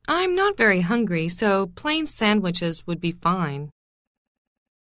 I'm not very hungry, so plain sandwiches would be fine.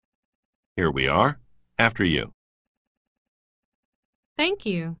 Here we are. After you. Thank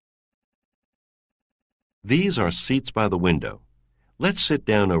you. These are seats by the window. Let's sit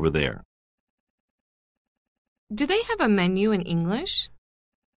down over there. Do they have a menu in English?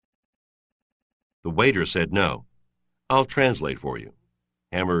 The waiter said no. I'll translate for you.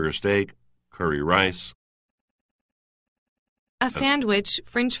 Hamburger steak, curry rice. A sandwich,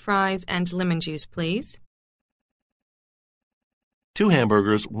 French fries, and lemon juice, please. 2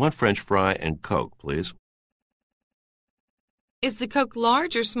 hamburgers, 1 French fry, and Coke, please. Is the Coke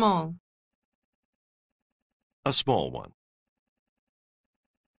large or small? A small one.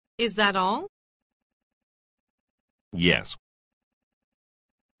 Is that all? Yes.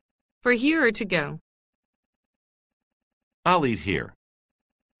 For here or to go? I'll eat here.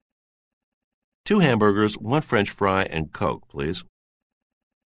 2 hamburgers, 1 French fry, and Coke, please.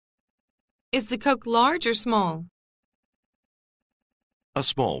 Is the Coke large or small? A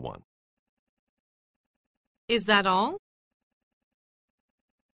small one. Is that all?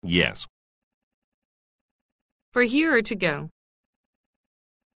 Yes. For here or to go?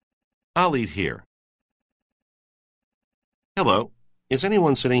 I'll eat here. Hello. Is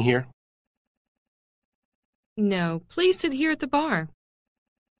anyone sitting here? No, please sit here at the bar.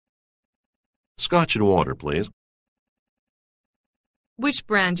 Scotch and water, please. Which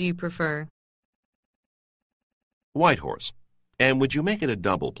brand do you prefer? White Horse. And would you make it a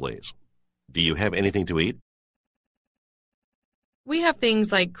double, please? Do you have anything to eat? We have things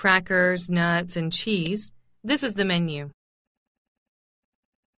like crackers, nuts, and cheese. This is the menu.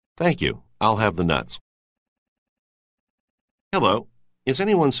 Thank you. I'll have the nuts. Hello. Is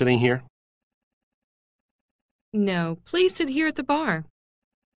anyone sitting here? No, please sit here at the bar.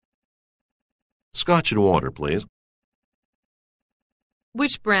 Scotch and water, please.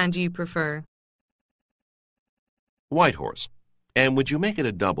 Which brand do you prefer? White Horse. And would you make it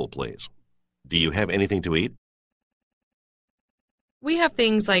a double, please? Do you have anything to eat? We have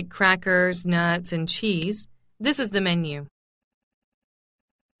things like crackers, nuts, and cheese. This is the menu.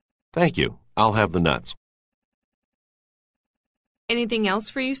 Thank you. I'll have the nuts. Anything else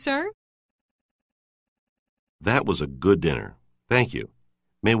for you, sir? That was a good dinner. Thank you.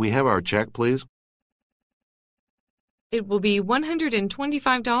 May we have our check, please? It will be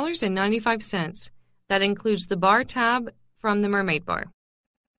 $125.95. That includes the bar tab from the Mermaid Bar.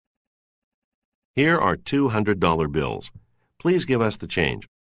 Here are $200 bills. Please give us the change.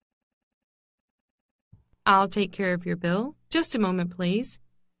 I'll take care of your bill. Just a moment, please.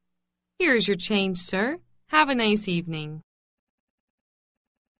 Here's your change, sir. Have a nice evening.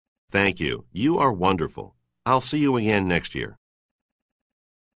 Thank you. You are wonderful. I'll see you again next year.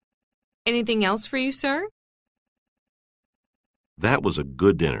 Anything else for you, sir? That was a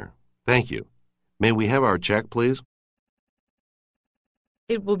good dinner. Thank you. May we have our check, please?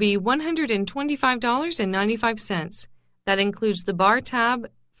 It will be $125.95. That includes the bar tab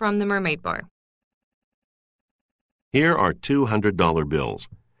from the Mermaid Bar. Here are $200 bills.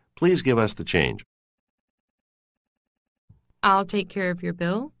 Please give us the change. I'll take care of your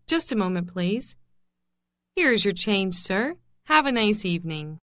bill. Just a moment, please. Here's your change, sir. Have a nice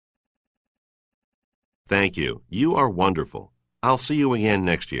evening. Thank you. You are wonderful. I'll see you again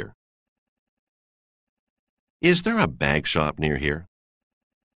next year. Is there a bag shop near here?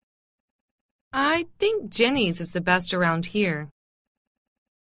 I think Jenny's is the best around here.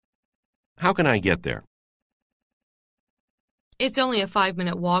 How can I get there? It's only a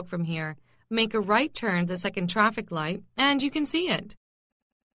 5-minute walk from here, Make a right turn at the second traffic light, and you can see it.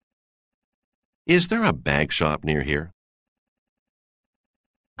 Is there a bag shop near here?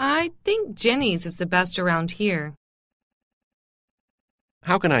 I think Jenny's is the best around here.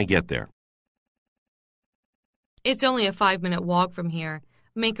 How can I get there? It's only a 5-minute walk from here.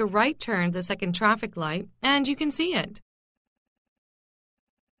 Make a right turn at the second traffic light, and you can see it.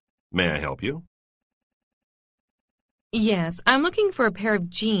 May I help you? Yes, I'm looking for a pair of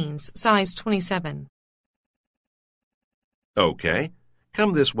jeans, size 27. Okay.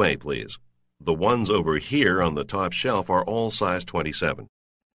 Come this way, please. The ones over here on the top shelf are all size 27.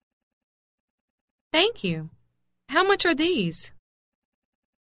 Thank you. How much are these?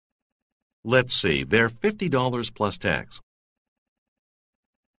 Let's see, they're $50 plus tax.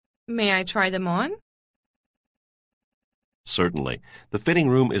 May I try them on? Certainly. The fitting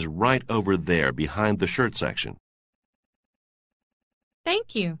room is right over there behind the shirt section.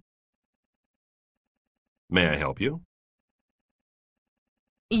 Thank you. May I help you?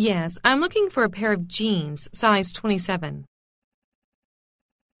 Yes, I'm looking for a pair of jeans, size 27.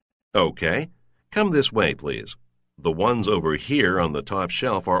 Okay. Come this way, please. The ones over here on the top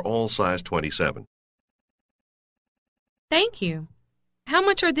shelf are all size 27. Thank you. How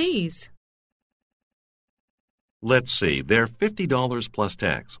much are these? Let's see, they're $50 plus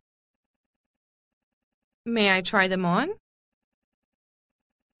tax. May I try them on?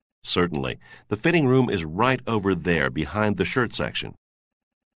 Certainly. The fitting room is right over there behind the shirt section.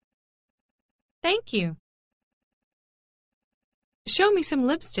 Thank you. Show me some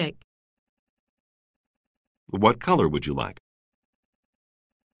lipstick. What color would you like?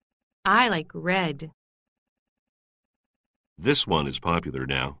 I like red. This one is popular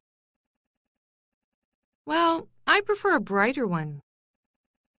now. Well, I prefer a brighter one.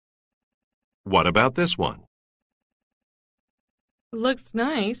 What about this one? Looks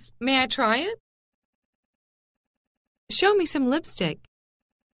nice. May I try it? Show me some lipstick.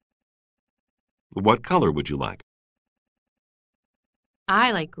 What color would you like?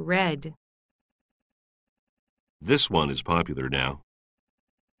 I like red. This one is popular now.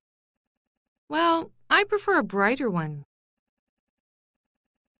 Well, I prefer a brighter one.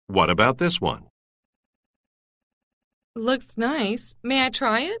 What about this one? Looks nice. May I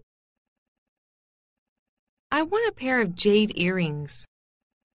try it? I want a pair of jade earrings.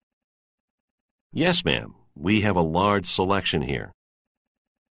 Yes, ma'am. We have a large selection here.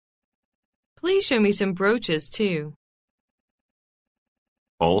 Please show me some brooches, too.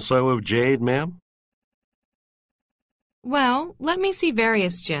 Also of jade, ma'am? Well, let me see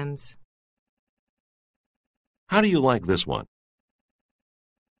various gems. How do you like this one?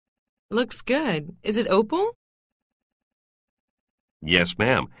 Looks good. Is it opal? Yes,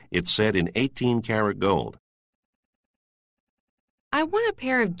 ma'am. It's set in 18-karat gold. I want a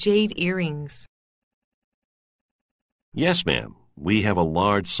pair of jade earrings. Yes, ma'am. We have a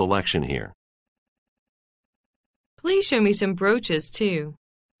large selection here. Please show me some brooches, too.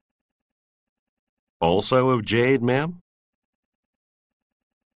 Also of jade, ma'am?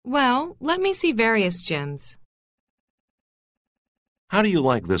 Well, let me see various gems. How do you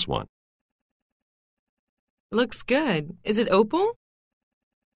like this one? Looks good. Is it opal?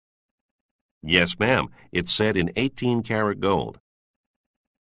 Yes, ma'am. It's set in 18-karat gold.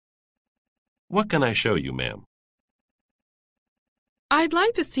 What can I show you, ma'am? I'd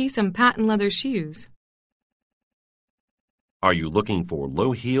like to see some patent leather shoes. Are you looking for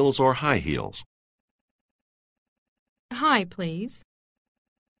low heels or high heels? High, please.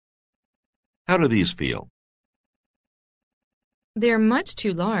 How do these feel? They're much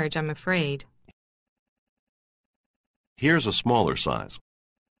too large, I'm afraid. Here's a smaller size.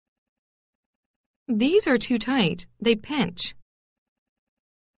 These are too tight. They pinch.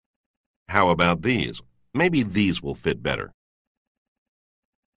 How about these? Maybe these will fit better.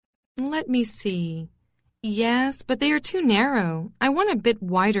 Let me see. Yes, but they are too narrow. I want a bit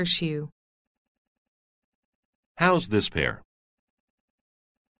wider shoe. How's this pair?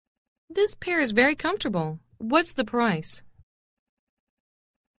 This pair is very comfortable. What's the price?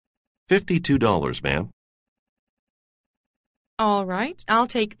 $52, ma'am. All right, I'll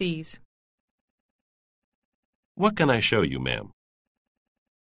take these. What can I show you, ma'am?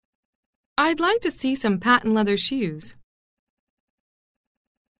 I'd like to see some patent leather shoes.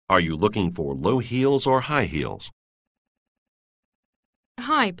 Are you looking for low heels or high heels?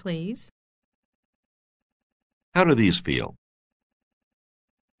 High, please. How do these feel?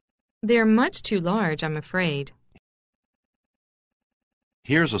 They're much too large, I'm afraid.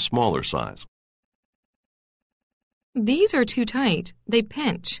 Here's a smaller size. These are too tight. They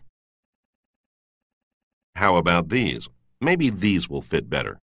pinch. How about these? Maybe these will fit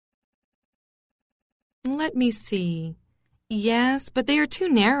better. Let me see. Yes, but they are too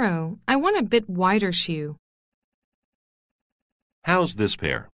narrow. I want a bit wider shoe. How's this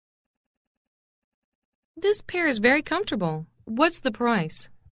pair? This pair is very comfortable. What's the price?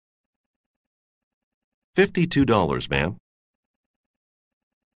 $52, ma'am.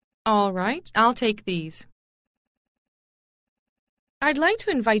 All right, I'll take these. I'd like to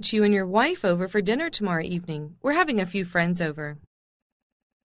invite you and your wife over for dinner tomorrow evening. We're having a few friends over.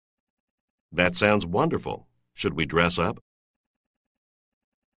 That sounds wonderful. Should we dress up?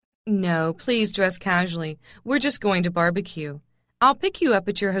 No, please dress casually. We're just going to barbecue. I'll pick you up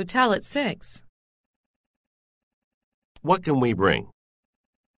at your hotel at 6. What can we bring?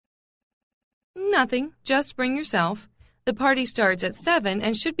 Nothing. Just bring yourself. The party starts at 7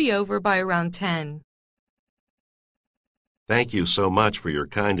 and should be over by around 10. Thank you so much for your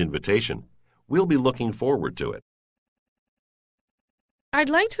kind invitation. We'll be looking forward to it. I'd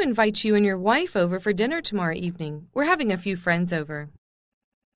like to invite you and your wife over for dinner tomorrow evening. We're having a few friends over.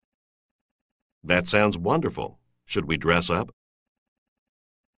 That sounds wonderful. Should we dress up?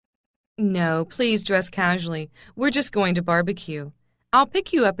 No, please dress casually. We're just going to barbecue. I'll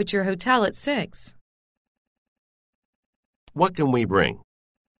pick you up at your hotel at 6. What can we bring?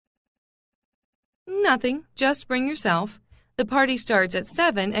 Nothing. Just bring yourself. The party starts at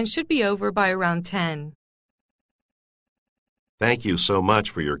 7 and should be over by around 10. Thank you so much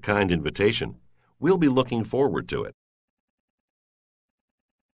for your kind invitation. We'll be looking forward to it.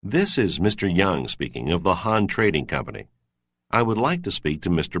 This is Mr. Young speaking of the Han Trading Company. I would like to speak to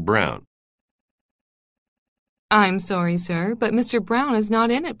Mr. Brown. I'm sorry, sir, but Mr. Brown is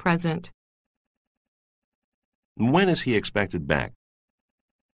not in at present. When is he expected back?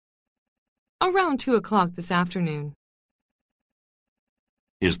 Around 2 o'clock this afternoon.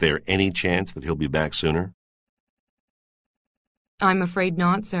 Is there any chance that he'll be back sooner? I'm afraid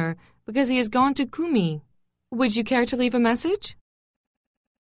not, sir, because he has gone to Kumi. Would you care to leave a message?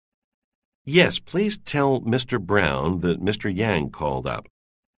 Yes, please tell Mr. Brown that Mr. Yang called up.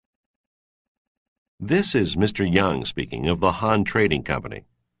 This is Mr. Young speaking of the Han Trading Company.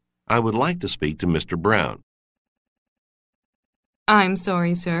 I would like to speak to Mr. Brown. I'm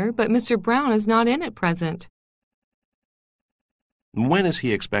sorry, sir, but Mr. Brown is not in at present. When is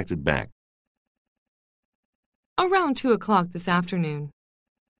he expected back? Around 2 o'clock this afternoon.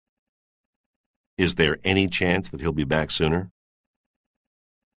 Is there any chance that he'll be back sooner?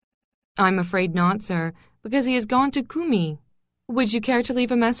 I'm afraid not, sir, because he has gone to Kumi. Would you care to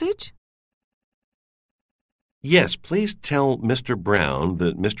leave a message? Yes, please tell Mr. Brown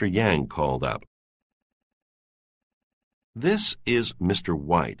that Mr. Yang called up. This is Mr.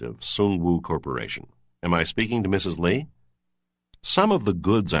 White of Sungwoo Corporation. Am I speaking to Mrs. Lee? Some of the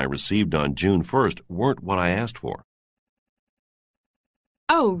goods I received on June 1st weren't what I asked for.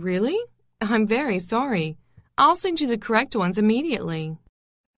 Oh, really? I'm very sorry. I'll send you the correct ones immediately.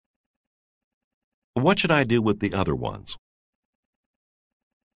 What should I do with the other ones?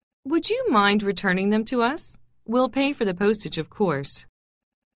 Would you mind returning them to us? We'll pay for the postage, of course.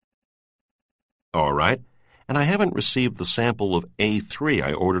 All right. And I haven't received the sample of A3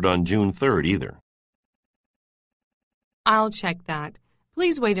 I ordered on June 3rd either. I'll check that.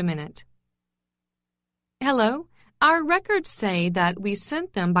 Please wait a minute. Hello? Our records say that we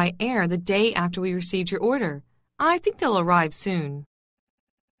sent them by air the day after we received your order. I think they'll arrive soon.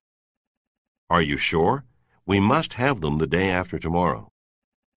 Are you sure? We must have them the day after tomorrow.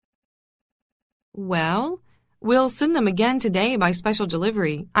 Well, we'll send them again today by special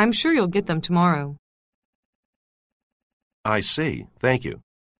delivery. I'm sure you'll get them tomorrow. I see. Thank you.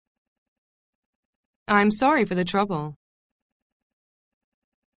 I'm sorry for the trouble.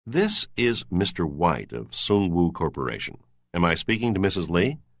 This is Mr. White of Sungwoo Corporation. Am I speaking to Mrs.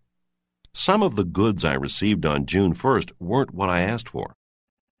 Lee? Some of the goods I received on June 1st weren't what I asked for.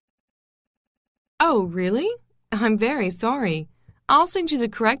 Oh, really? I'm very sorry. I'll send you the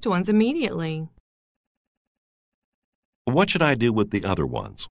correct ones immediately. What should I do with the other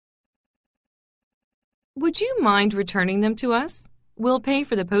ones? Would you mind returning them to us? We'll pay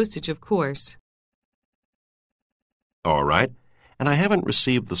for the postage, of course. All right. And I haven't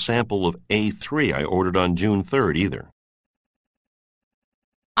received the sample of A3 I ordered on June 3rd either.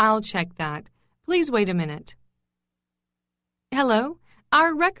 I'll check that. Please wait a minute. Hello?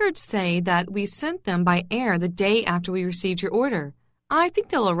 Our records say that we sent them by air the day after we received your order. I think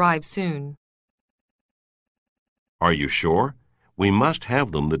they'll arrive soon. Are you sure? We must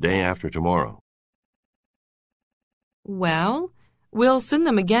have them the day after tomorrow. Well, we'll send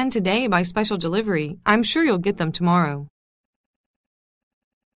them again today by special delivery. I'm sure you'll get them tomorrow.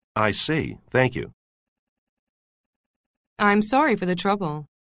 I see. Thank you. I'm sorry for the trouble.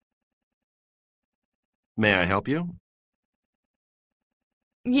 May I help you?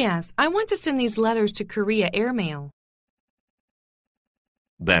 Yes, I want to send these letters to Korea airmail.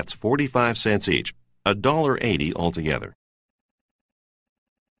 That's 45 cents each, $1.80 altogether.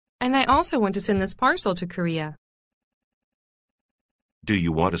 And I also want to send this parcel to Korea. Do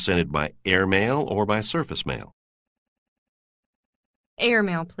you want to send it by airmail or by surface mail?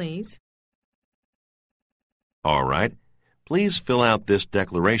 Airmail, please. All right. Please fill out this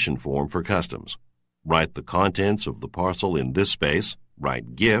declaration form for customs. Write the contents of the parcel in this space,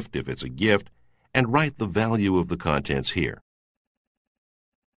 write gift if it's a gift, and write the value of the contents here.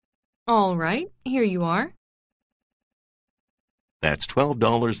 All right, here you are. That's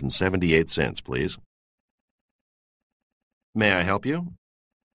 $12.78, please. May I help you?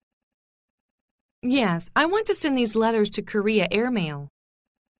 Yes, I want to send these letters to Korea airmail.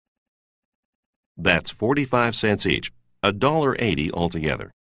 That's 45 cents each, $1.80 altogether.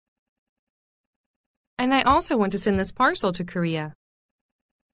 And I also want to send this parcel to Korea.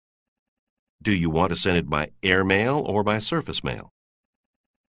 Do you want to send it by airmail or by surface mail?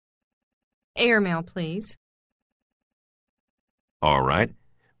 Airmail, please. All right.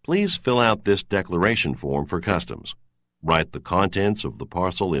 Please fill out this declaration form for customs. Write the contents of the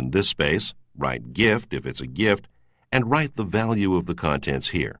parcel in this space, write gift if it's a gift, and write the value of the contents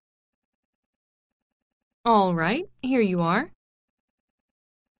here. All right, here you are.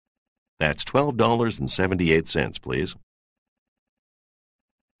 That's $12.78, please.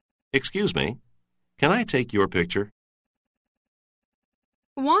 Excuse me, can I take your picture?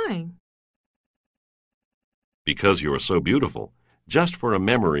 Why? Because you're so beautiful, just for a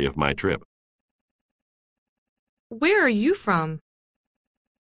memory of my trip. Where are you from?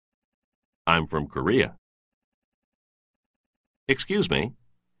 I'm from Korea. Excuse me,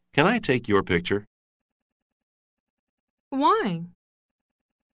 can I take your picture? Why?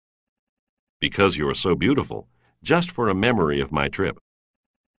 Because you're so beautiful, just for a memory of my trip.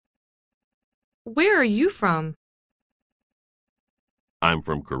 Where are you from? I'm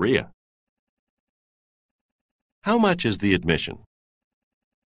from Korea. How much is the admission?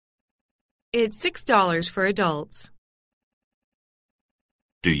 It's $6 for adults.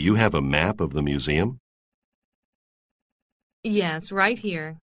 Do you have a map of the museum? Yes, right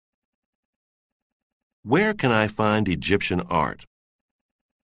here. Where can I find Egyptian art?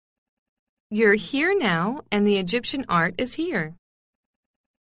 You're here now, and the Egyptian art is here.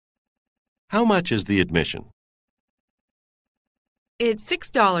 How much is the admission? It's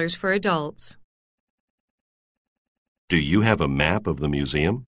 $6 for adults. Do you have a map of the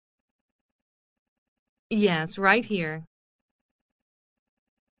museum? Yes, right here.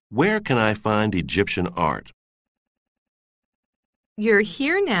 Where can I find Egyptian art? You're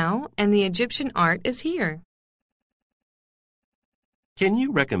here now, and the Egyptian art is here. Can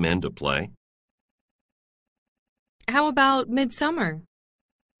you recommend a play? How about Midsummer?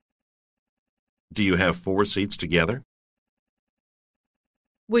 Do you have 4 seats together?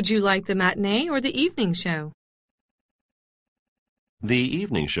 Would you like the matinee or the evening show? The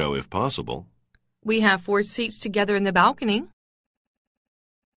evening show, if possible. We have 4 seats together in the balcony.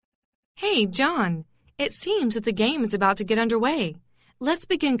 Hey, John, it seems that the game is about to get underway. Let's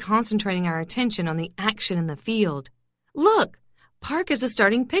begin concentrating our attention on the action in the field. Look, Park is the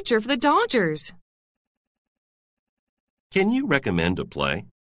starting pitcher for the Dodgers. Can you recommend a play?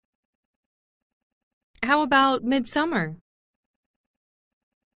 How about Midsummer?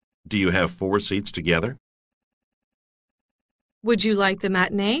 Do you have 4 seats together? Would you like the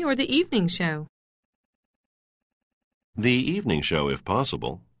matinee or the evening show? The evening show, if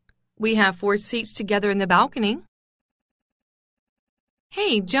possible. We have 4 seats together in the balcony.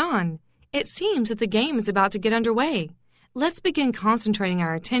 Hey, John, it seems that the game is about to get underway. Let's begin concentrating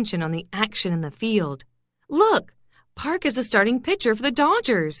our attention on the action in the field. Look, Park is the starting pitcher for the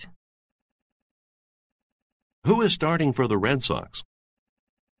Dodgers. Who is starting for the Red Sox?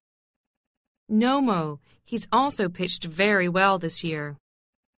 Nomo. He's also pitched very well this year.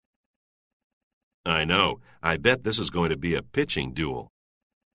 I know. I bet this is going to be a pitching duel.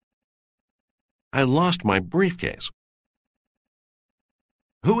 I lost my briefcase.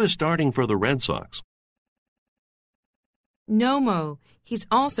 Who is starting for the Red Sox? Nomo. He's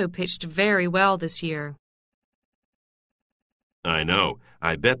also pitched very well this year. I know.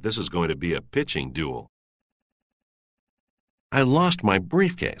 I bet this is going to be a pitching duel. I lost my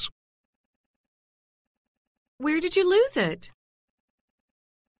briefcase. Where did you lose it?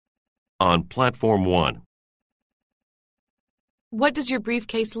 On platform 1. What does your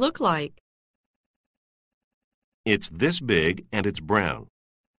briefcase look like? It's this big and it's brown.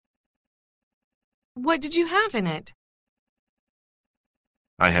 What did you have in it?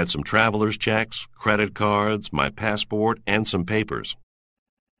 I had some traveler's checks, credit cards, my passport, and some papers.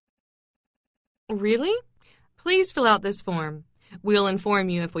 Really? Please fill out this form. We'll inform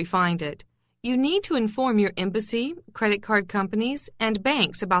you if we find it. You need to inform your embassy, credit card companies, and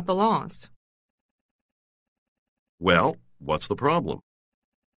banks about the loss. Well, what's the problem?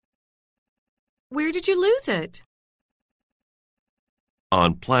 Where did you lose it?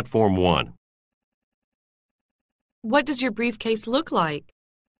 On platform 1. What does your briefcase look like?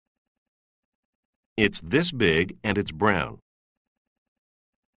 It's this big and it's brown.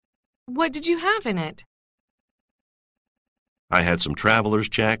 What did you have in it? I had some traveler's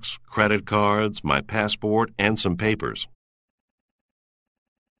checks, credit cards, my passport, and some papers.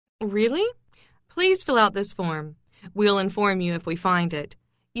 Really? Please fill out this form. We'll inform you if we find it.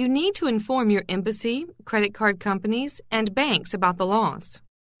 You need to inform your embassy, credit card companies, and banks about the loss.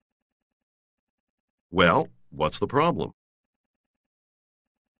 Well, what's the problem?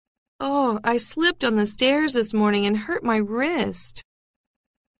 Oh, I slipped on the stairs this morning and hurt my wrist.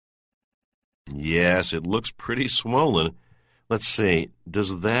 Yes, it looks pretty swollen. Let's see,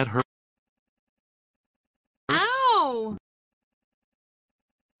 does that hurt? Ow!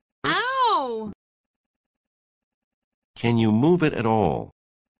 Ow! Can you move it at all?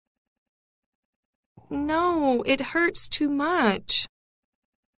 No, it hurts too much.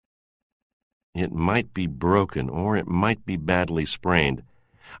 It might be broken or it might be badly sprained.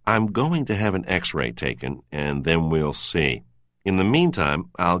 I'm going to have an x-ray taken and then we'll see. In the meantime,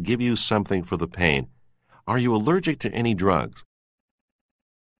 I'll give you something for the pain. Are you allergic to any drugs?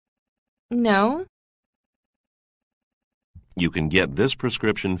 No. You can get this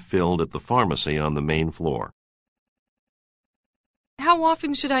prescription filled at the pharmacy on the main floor. How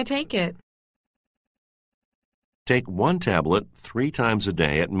often should I take it? Take 1 tablet 3 times a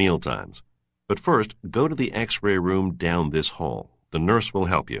day at mealtimes. But first, go to the x-ray room down this hall. The nurse will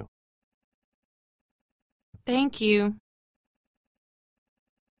help you. Thank you.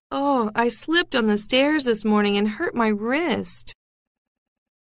 Oh, I slipped on the stairs this morning and hurt my wrist.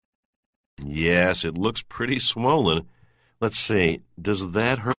 Yes, it looks pretty swollen. Let's see, does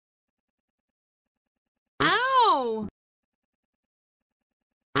that hurt? Ow!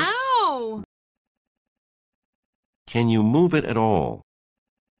 Ow! Can you move it at all?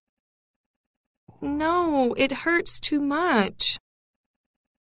 No, it hurts too much.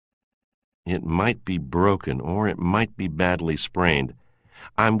 It might be broken or it might be badly sprained.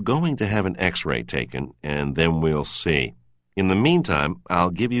 I'm going to have an x-ray taken and then we'll see. In the meantime, I'll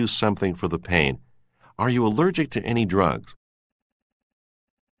give you something for the pain. Are you allergic to any drugs?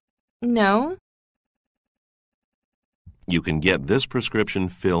 No. You can get this prescription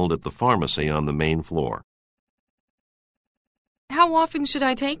filled at the pharmacy on the main floor. How often should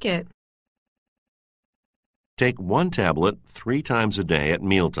I take it? Take 1 tablet 3 times a day at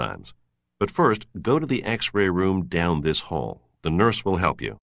mealtimes. But first, go to the x-ray room down this hall. The nurse will help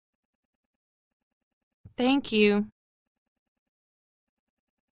you. Thank you.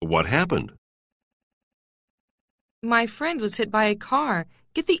 What happened? My friend was hit by a car.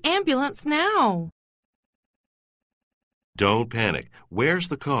 Get the ambulance now. Don't panic. Where's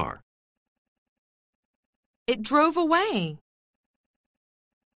the car? It drove away.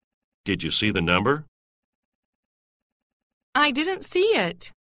 Did you see the number? I didn't see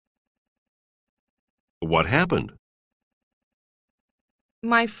it. What happened?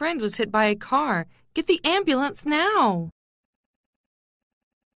 My friend was hit by a car. Get the ambulance now.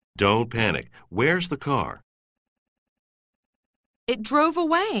 Don't panic. Where's the car? It drove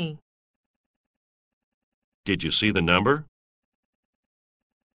away. Did you see the number?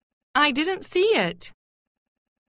 I didn't see it.